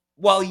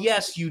 while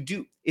yes, you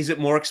do, is it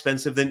more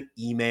expensive than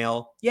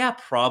email? Yeah,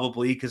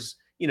 probably, because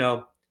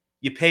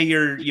you pay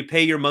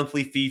your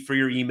monthly fee for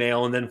your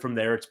email, and then from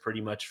there it's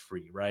pretty much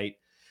free, right?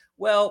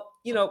 Well,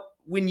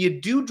 when you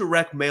do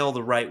direct mail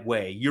the right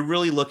way, you're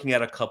really looking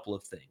at a couple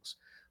of things.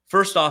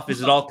 First off,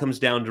 is it all comes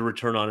down to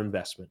return on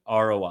investment,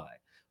 ROI,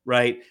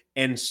 right?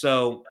 And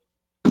so,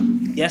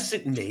 yes,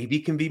 it maybe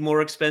can be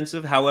more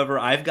expensive. However,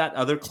 I've got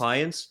other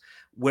clients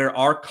where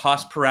our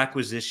cost per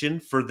acquisition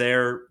for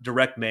their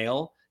direct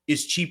mail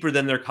is cheaper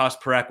than their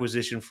cost per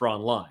acquisition for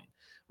online,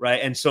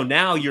 right? And so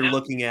now you're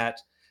looking at,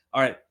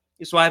 all right,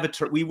 so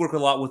we work a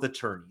lot with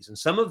attorneys, and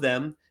some of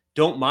them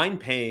don't mind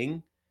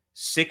paying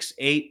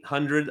 $600,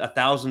 $800,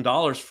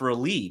 $1,000 for a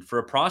lead, for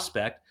a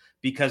prospect,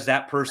 because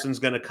that person's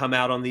going to come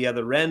out on the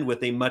other end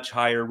with a much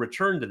higher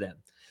return to them.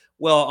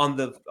 Well,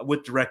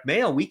 with direct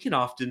mail, we can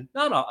often,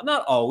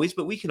 not always,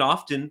 but we can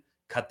often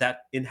cut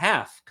that in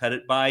half, cut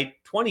it by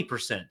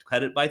 20%,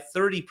 cut it by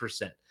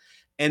 30%.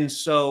 And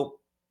so,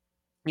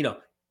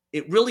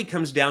 it really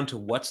comes down to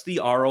what's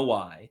the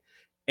ROI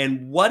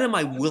and what am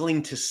I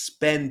willing to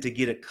spend to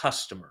get a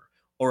customer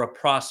or a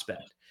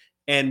prospect.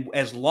 And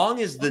as long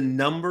as the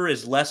number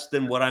is less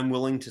than what I'm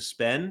willing to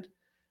spend,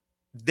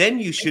 then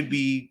you should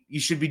be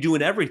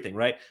doing everything,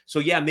 right? So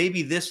yeah,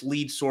 maybe this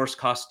lead source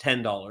costs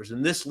 $10,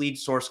 and this lead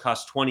source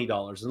costs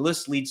 $20, and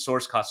this lead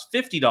source costs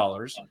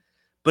 $50.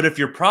 But if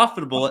you're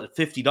profitable at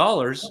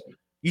 $50,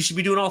 you should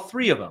be doing all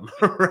three of them,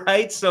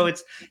 right? So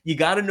you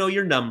got to know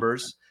your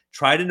numbers.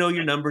 Try to know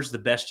your numbers the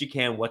best you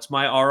can. What's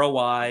my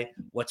ROI?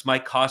 What's my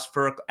cost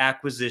per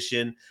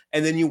acquisition?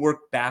 And then you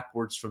work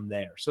backwards from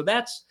there. So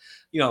that's,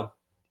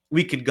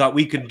 we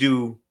could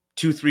do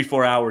 2, 3,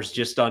 4 hours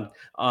just on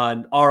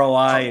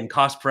ROI and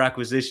cost per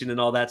acquisition and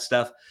all that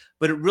stuff.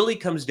 But it really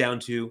comes down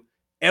to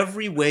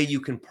every way you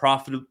can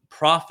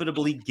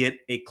profitably get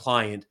a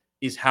client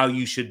is how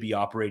you should be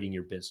operating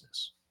your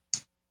business.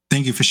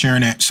 Thank you for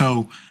sharing that.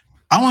 So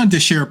I wanted to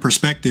share a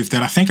perspective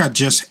that I think I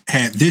just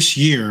had this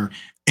year.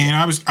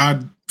 And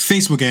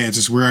Facebook ads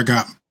is where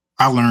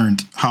I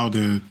learned how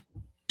to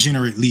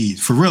generate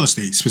leads for real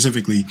estate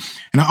specifically.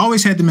 And I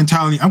always had the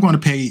mentality, I'm going to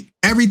pay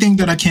everything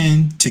that I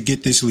can to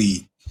get this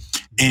lead.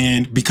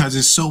 And because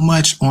it's so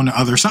much on the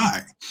other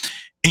side.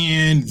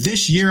 And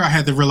this year I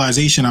had the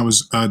realization, I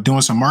was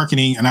doing some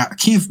marketing, and I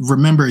can't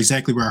remember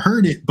exactly where I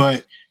heard it,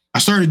 but I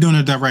started doing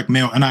a direct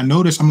mail, and I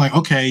noticed, I'm like,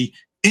 okay,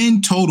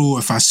 in total,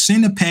 if I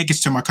send a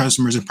package to my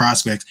customers and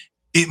prospects,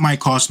 it might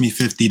cost me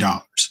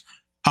 $50.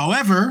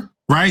 However,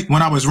 right,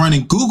 when I was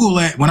running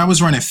when I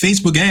was running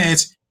Facebook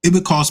ads, it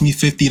would cost me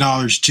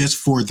 $50 just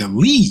for the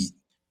lead.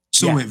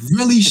 So It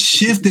really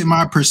shifted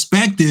my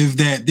perspective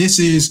that this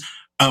is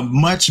a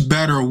much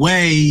better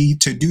way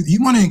to do.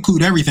 You want to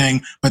include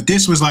everything, but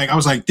I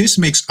was like, this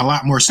makes a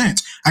lot more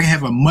sense. I can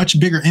have a much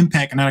bigger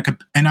impact,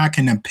 and I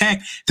can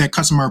impact that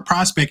customer or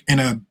prospect in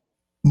a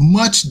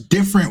much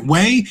different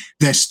way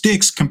that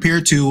sticks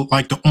compared to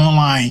like the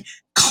online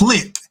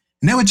click.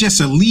 And that was just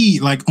a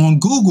lead, like on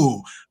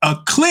Google, a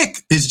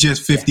click is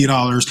just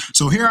 $50.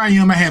 So here I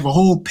am, I have a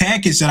whole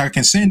package that I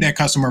can send that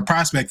customer or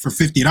prospect for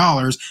 $50.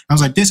 I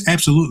was like, this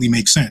absolutely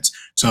makes sense.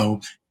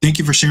 So thank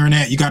you for sharing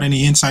that. You got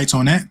any insights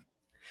on that?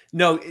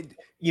 No,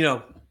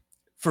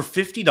 for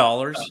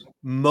 $50,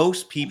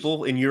 most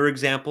people in your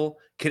example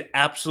could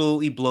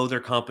absolutely blow their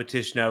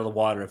competition out of the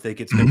water if they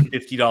could spend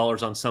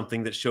 $50 on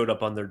something that showed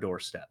up on their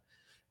doorstep.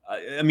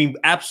 I mean,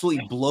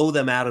 absolutely blow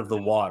them out of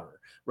the water,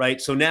 right?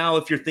 So now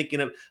if you're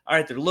thinking of, all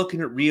right, they're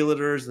looking at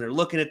realtors and they're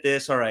looking at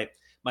this, all right,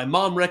 my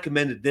mom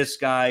recommended this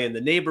guy and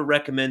the neighbor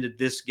recommended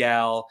this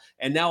gal,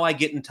 and now I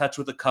get in touch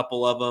with a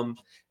couple of them,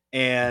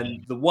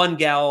 and the one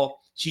gal,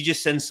 she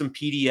just sends some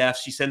PDFs.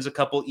 She sends a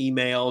couple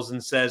emails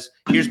and says,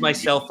 here's my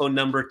cell phone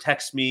number,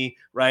 text me,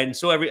 right? And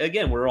so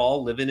we're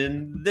all living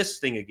in this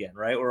thing again,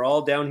 right? We're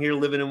all down here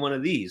living in one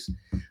of these.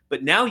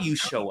 But now you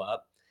show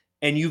up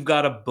and you've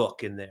got a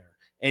book in there,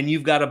 and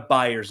you've got a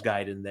buyer's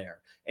guide in there.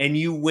 And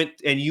you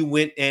went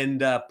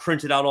and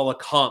printed out all the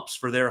comps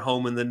for their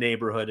home in the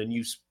neighborhood, and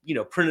you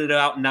printed it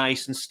out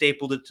nice and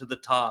stapled it to the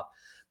top.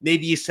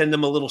 maybe you send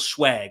them a little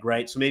swag,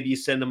 right? So maybe you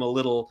send them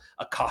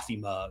a coffee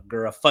mug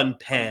or a fun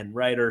pen,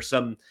 right? Or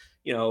some,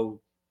 you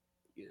know,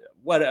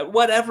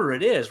 whatever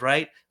it is,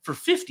 right? For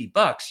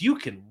 $50, you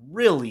can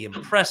really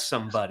impress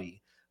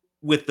somebody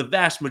with the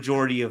vast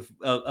majority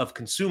of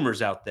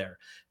consumers out there.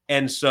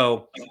 And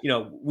so,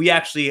 we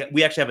actually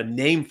have a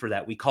name for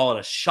that. We call it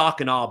a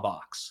shock and awe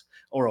box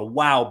or a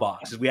wow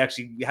box. We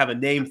actually have a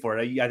name for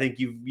it. I think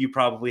you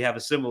probably have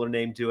a similar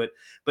name to it.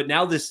 But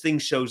now this thing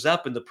shows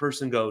up and the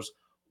person goes,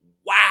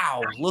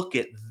 "Wow, look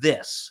at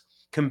this,"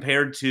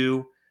 compared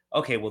to,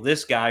 okay, well,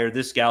 this guy or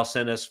this gal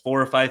sent us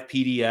 4 or 5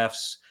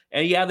 PDFs,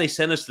 and yeah, they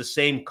sent us the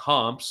same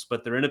comps,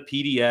 but they're in a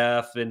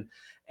PDF, and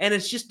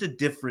it's just a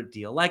different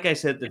deal. Like I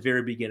said at the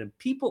very beginning,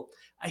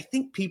 I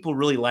think people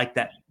really like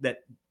that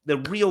the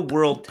real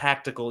world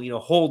tactical,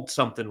 hold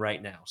something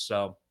right now.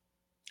 So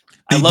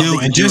I They love do. that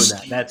you're And doing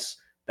just, that.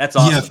 That's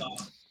yeah, awesome.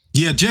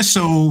 yeah, just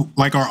so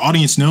like our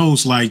audience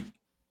knows, like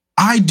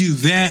I do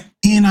that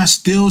and I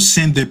still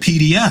send the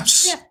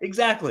PDFs. Yeah,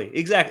 exactly.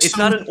 It's So,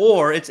 not an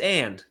or, it's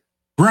and.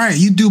 right,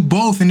 you do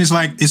both, and it's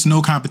like it's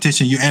no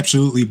competition. You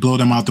absolutely blow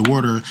them out the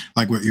water,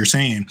 like what you're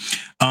saying.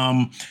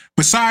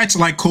 Besides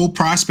like cold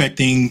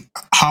prospecting,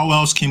 how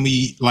else can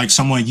we like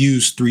someone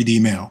use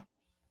 3D mail?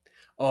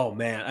 Oh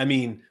man, I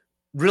mean,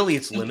 really,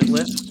 it's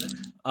limitless.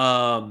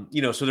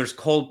 So there's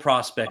cold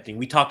prospecting.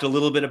 We talked a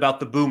little bit about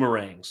the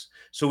boomerangs,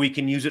 so we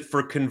can use it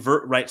for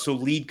convert, right? So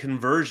lead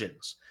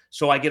conversions.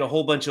 So I get a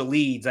whole bunch of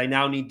leads. I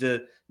now need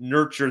to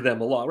nurture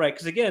them a lot, right?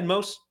 Because again,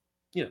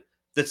 you know,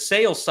 the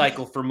sales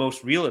cycle for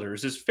most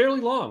realtors is fairly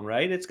long,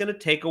 right? It's going to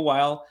take a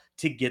while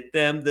to get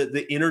them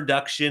the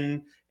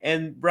introduction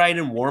and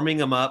warming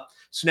them up.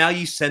 So now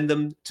you send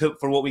them to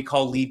for what we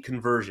call lead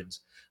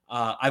conversions.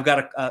 I've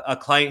got a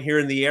client here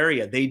in the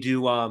area. They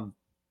do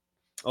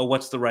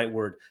what's the right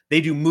word? They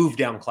do move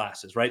down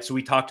classes, right? So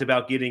we talked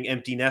about getting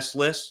empty nest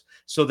lists.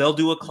 So they'll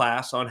do a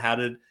class on how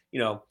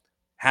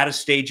to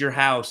stage your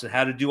house and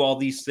how to do all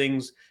these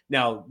things.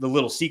 Now, the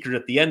little secret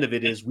at the end of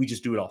it is we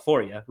just do it all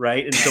for you,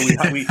 right? And so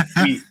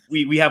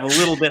we have a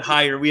little bit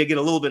higher, we get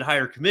a little bit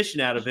higher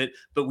commission out of it,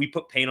 but we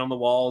put paint on the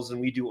walls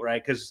and we do it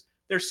right because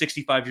they're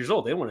 65 years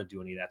old. They don't want to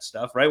do any of that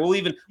stuff, right? We'll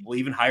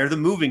even hire the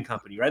moving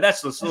company, right?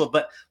 That's the little,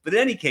 but in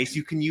any case,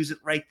 you can use it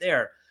right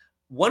there.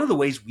 One of the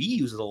ways we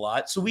use it a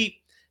lot. So we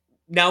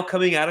now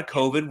coming out of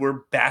COVID,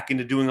 we're back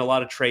into doing a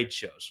lot of trade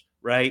shows,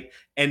 right?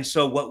 And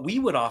so what we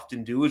would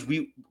often do is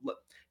we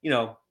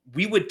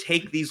would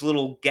take these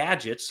little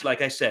gadgets,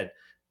 like I said,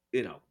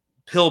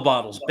 pill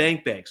bottles,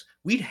 bank bags,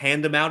 we'd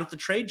hand them out at the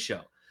trade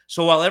show.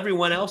 So while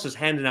everyone else is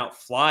handing out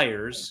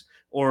flyers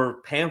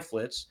or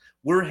pamphlets,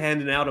 we're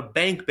handing out a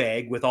bank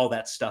bag with all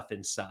that stuff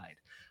inside.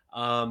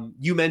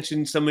 You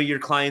mentioned some of your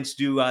clients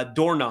do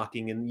door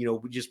knocking and,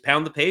 just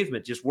pound the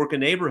pavement, just work a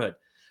neighborhood.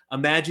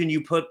 Imagine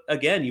you put a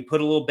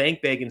little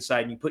bank bag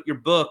inside and you put your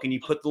book and you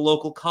put the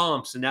local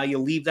comps and now you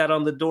leave that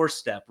on the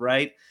doorstep,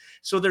 right?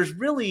 So there's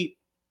really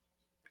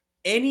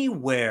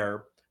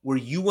anywhere where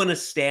you want to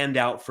stand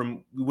out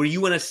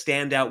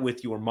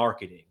with your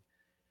marketing.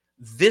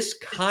 This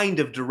kind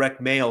of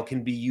direct mail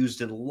can be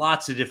used in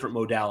lots of different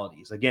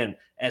modalities. Again,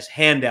 as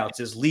handouts,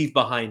 as leave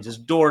behinds, as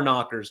door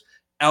knockers,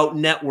 out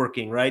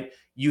networking, right?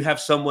 You have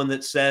someone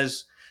that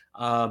says,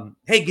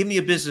 hey, give me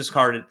a business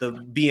card at the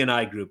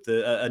BNI group,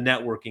 a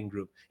networking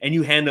group, and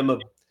you hand them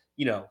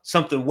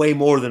something way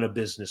more than a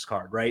business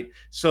card, right?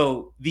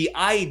 So the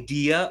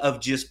idea of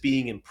just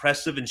being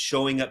impressive and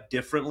showing up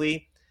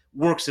differently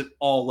works at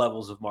all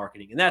levels of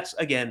marketing. And that's,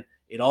 again,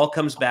 it all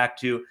comes back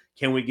to,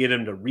 can we get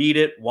them to read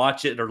it,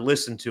 watch it, or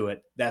listen to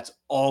it? That's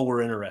all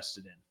we're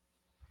interested in.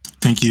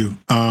 Thank you.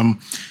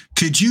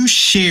 Could you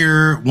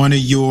share one of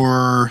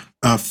your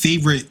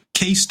favorite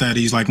case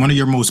studies, like one of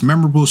your most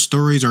memorable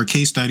stories or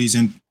case studies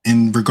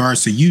in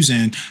regards to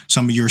using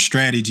some of your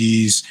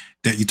strategies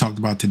that you talked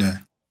about today?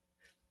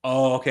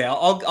 Oh, okay.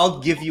 I'll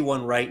give you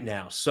one right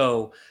now.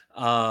 So,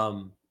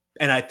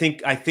 and I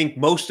think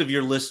most of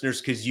your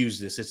listeners could use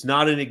this. It's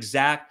not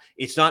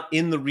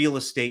in the real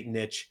estate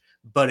niche,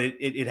 but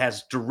it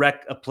has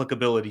direct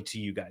applicability to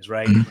you guys,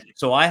 right? Mhm.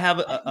 So I have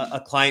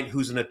a client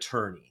who's an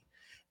attorney,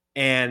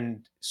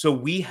 and so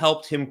we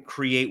helped him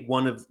create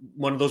one of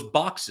those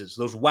boxes,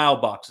 those wow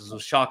boxes,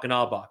 those shock and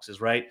awe boxes,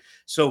 right?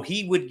 So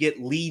he would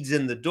get leads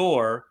in the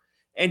door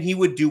and he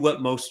would do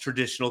what most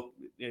traditional,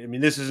 I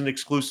mean, this isn't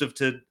exclusive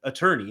to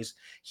attorneys.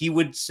 He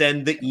would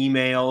send the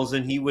emails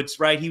and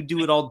he'd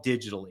do it all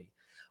digitally.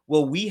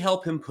 Well, we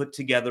help him put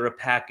together a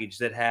package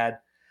that had,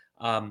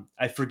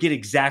 I forget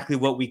exactly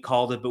what we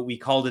called it, but we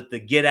called it the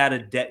get out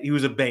of debt. He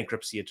was a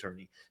bankruptcy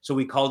attorney. So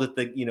we called it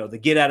the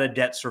get out of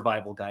debt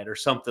survival guide or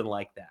something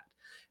like that.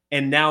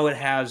 And now it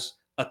has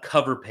a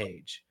cover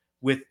page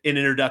with an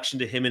introduction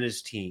to him and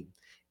his team.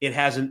 It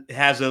has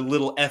a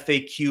little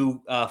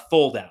FAQ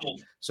fold out.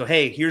 So,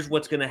 hey, here's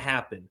what's going to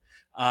happen.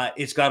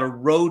 It's got a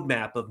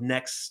roadmap of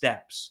next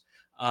steps.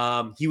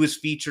 He was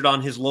featured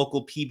on his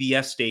local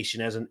PBS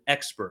station as an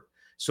expert.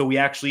 So we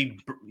actually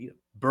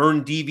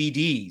burn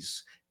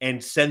DVDs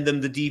and send them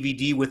the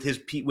DVD with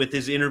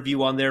his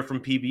interview on there from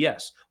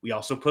PBS. We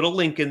also put a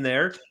link in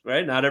there,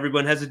 right? Not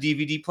everyone has a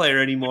DVD player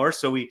anymore.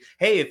 So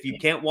hey, if you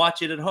can't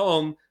watch it at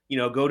home,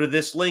 go to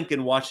this link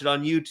and watch it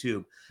on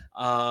YouTube.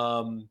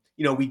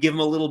 We give them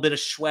a little bit of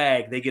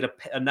swag. They get a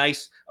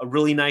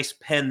really nice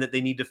pen that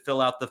they need to fill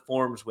out the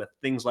forms with,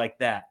 things like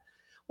that.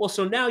 Well,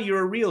 so now you're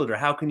a realtor.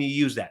 How can you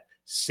use that?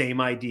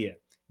 Same idea.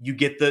 You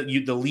get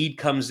the lead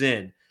comes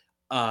in,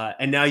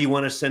 and now you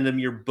want to send them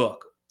your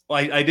book. Well,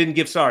 I didn't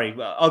give. Sorry,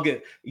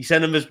 you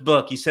send them his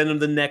book. You send them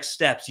the next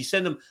steps. You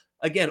send them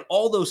again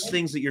all those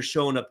things that you're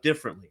showing up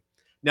differently.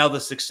 Now, the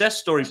success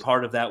story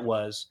part of that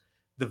was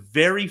the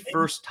very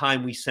first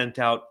time we sent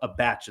out a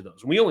batch of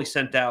those. We only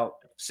sent out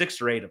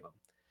 6 or 8 of them.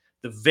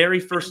 The very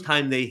first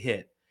time they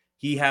hit,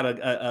 he had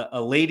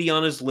a lady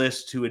on his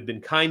list who had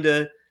been kind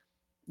of,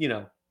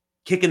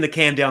 kicking the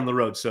can down the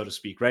road, so to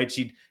speak, right?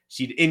 She'd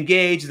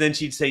engage, then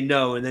she'd say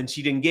no, and then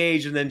she'd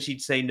engage, and then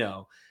she'd say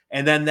no.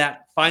 And then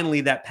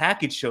that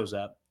package shows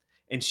up,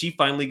 and she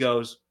finally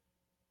goes,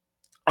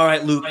 all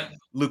right,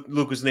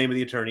 Luke was the name of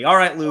the attorney. All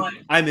right, Luke,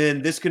 I'm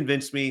in. This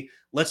convinced me.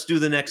 Let's do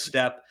the next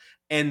step.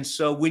 And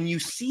so when you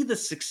see the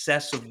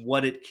success of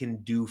what it can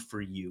do for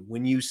you,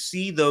 when you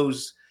see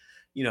those,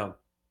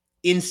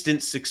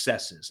 instant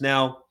successes.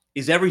 Now,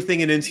 is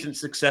everything an instant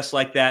success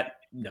like that?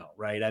 No,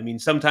 right? I mean,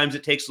 sometimes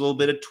it takes a little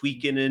bit of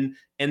tweaking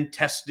and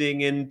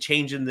testing and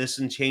changing this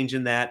and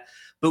changing that.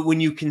 But when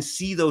you can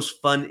see those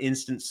fun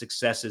instant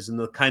successes and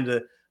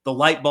the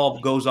light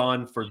bulb goes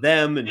on for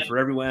them and for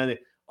everyone,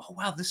 oh,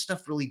 wow, this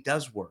stuff really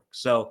does work.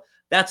 So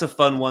that's a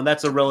fun one.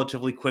 That's a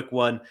relatively quick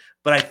one.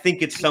 But I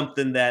think it's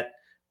something that,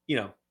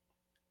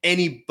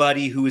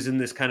 anybody who is in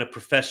this kind of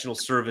professional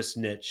service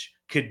niche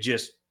could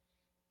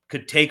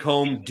take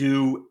home,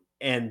 do,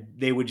 and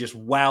they would just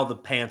wow the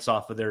pants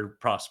off of their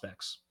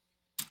prospects.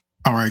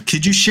 All right.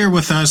 Could you share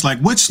with us,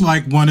 what's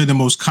one of the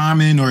most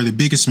common or the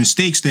biggest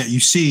mistakes that you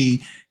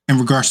see in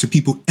regards to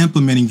people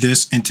implementing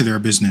this into their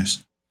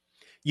business?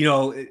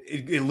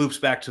 It loops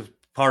back to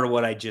part of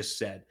what I just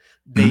said.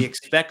 They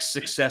expect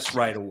success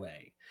right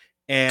away.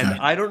 And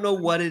I don't know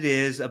what it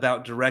is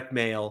about direct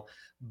mail,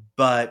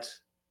 but,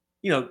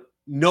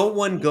 no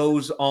one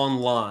goes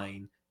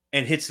online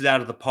and hits it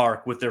out of the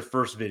park with their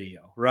first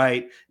video,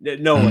 right?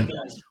 No one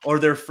does. Or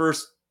their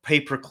first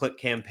pay-per-click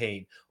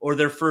campaign, or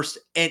their first,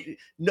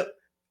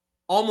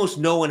 almost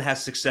no one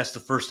has success the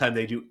first time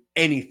they do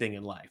anything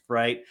in life,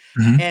 right?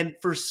 And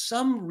for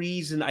some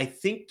reason, I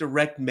think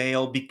direct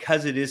mail,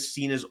 because it is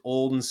seen as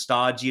old and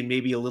stodgy and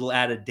maybe a little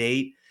out of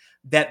date,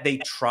 that they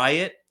try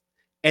it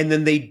and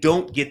then they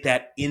don't get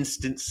that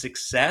instant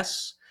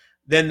success.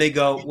 Then they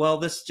go, well,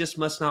 this just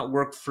must not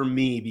work for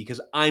me because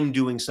I'm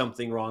doing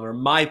something wrong, or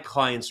my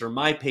clients or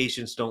my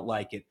patients don't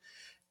like it.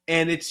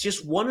 And it's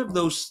just one of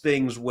those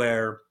things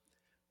where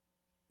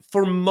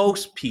for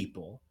most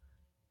people,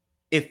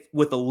 if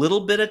with a little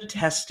bit of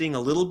testing, a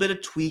little bit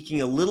of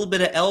tweaking, a little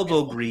bit of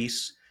elbow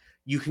grease,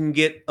 you can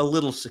get a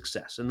little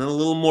success, and then a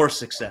little more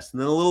success, and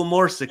then a little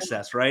more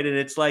success, right? And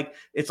it's like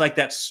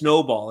that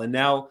snowball. And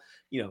now,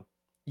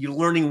 you're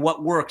learning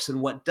what works and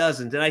what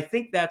doesn't. And I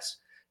think that's,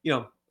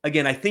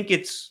 again, I think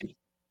it's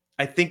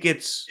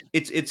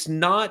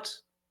not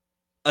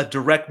a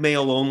direct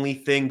mail only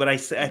thing, but I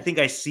think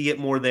I see it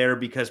more there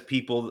because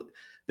people,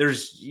 they're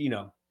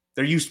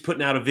used to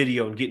putting out a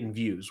video and getting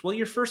views. Well,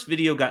 your first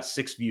video got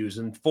 6 views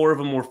and 4 of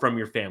them were from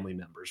your family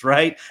members,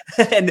 right?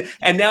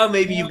 and now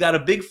maybe you've got a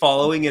big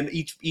following and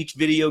each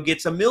video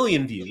gets 1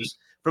 million views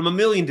from 1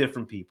 million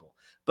different people.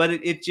 But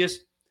it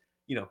just,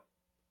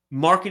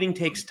 marketing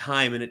takes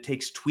time and it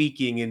takes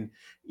tweaking, and,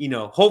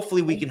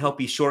 hopefully we can help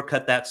you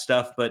shortcut that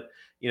stuff. But,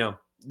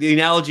 the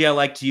analogy I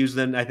like to use,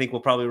 then I think we'll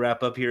probably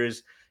wrap up here,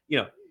 is,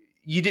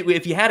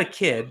 if you had a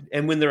kid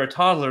and when they're a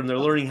toddler and they're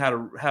learning how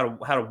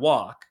to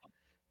walk,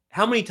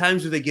 how many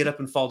times do they get up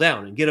and fall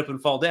down and get up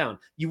and fall down?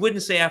 You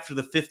wouldn't say after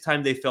the 5th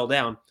time they fell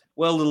down,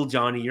 well, little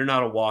Johnny, you're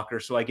not a walker,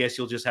 so I guess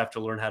you'll just have to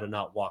learn how to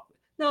not walk.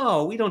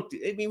 No, we don't.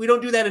 We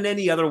don't do that in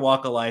any other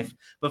walk of life.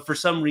 But for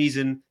some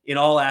reason, in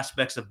all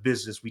aspects of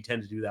business, we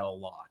tend to do that a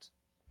lot.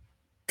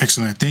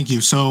 Excellent. Thank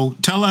you. So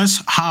tell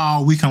us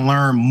how we can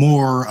learn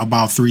more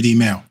about 3D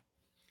mail.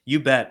 You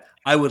bet.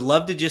 I would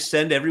love to just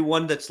send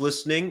everyone that's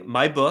listening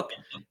my book.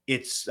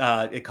 It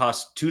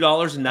costs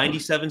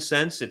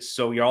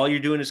 $2.97. All you're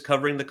doing is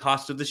covering the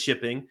cost of the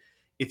shipping.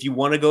 If you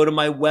want to go to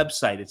my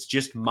website, it's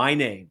just my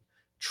name,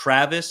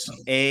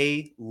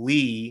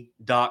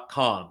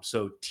 TravisALee.com.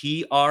 So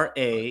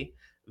TRAVIS,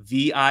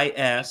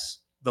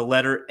 the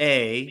letter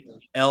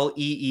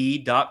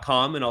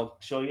ALEE.com. And I'll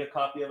show you a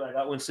copy of it. I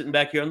got one sitting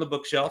back here on the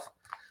bookshelf.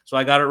 So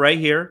I got it right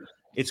here.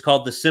 It's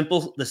called the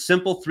simple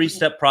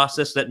 3-step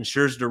process that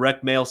ensures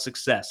direct mail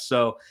success.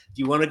 So if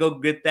you want to go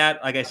get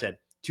that, like I said,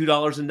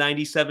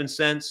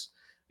 $2.97.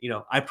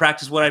 I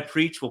practice what I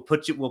preach. We'll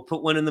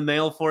put one in the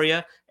mail for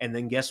you. And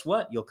then guess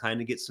what? You'll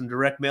kind of get some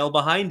direct mail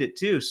behind it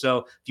too. So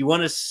if you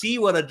want to see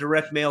what a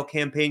direct mail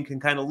campaign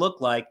can kind of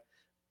look like,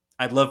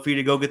 I'd love for you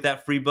to go get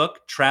that free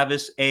book,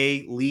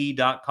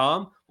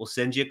 travisalee.com. We'll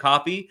send you a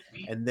copy,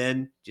 and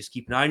then just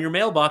keep an eye on your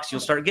mailbox.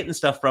 You'll start getting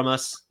stuff from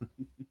us.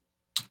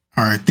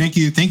 All right. Thank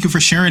you. Thank you for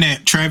sharing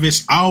that,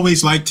 Travis. I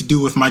always like to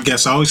do with my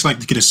guests, I always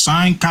like to get a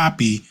signed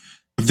copy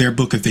of their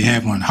book if they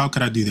have one. How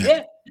could I do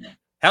that? Yeah.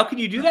 How can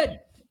you do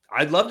that?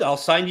 I'd love to. I'll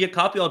sign you a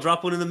copy. I'll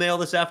drop one in the mail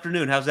this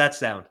afternoon. How's that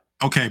sound?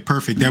 Okay,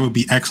 perfect. That would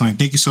be excellent.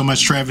 Thank you so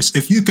much, Travis.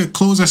 If you could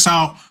close us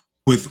out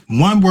with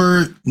one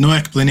word, no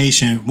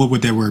explanation, what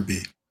would that word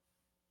be?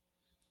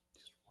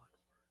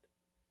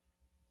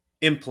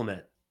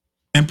 Implement.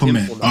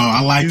 Implement. Oh,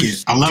 I like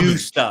it. I love it.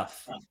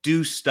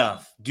 Do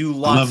stuff. Do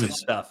lots of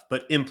stuff,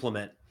 but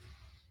implement.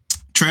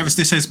 Travis,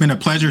 this has been a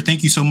pleasure.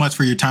 Thank you so much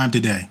for your time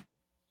today.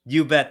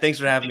 You bet. Thanks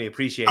for having me.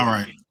 Appreciate it. All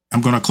right.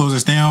 I'm going to close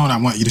this down.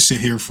 I want you to sit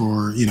here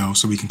for,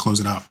 so we can close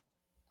it out.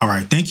 All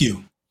right. Thank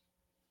you.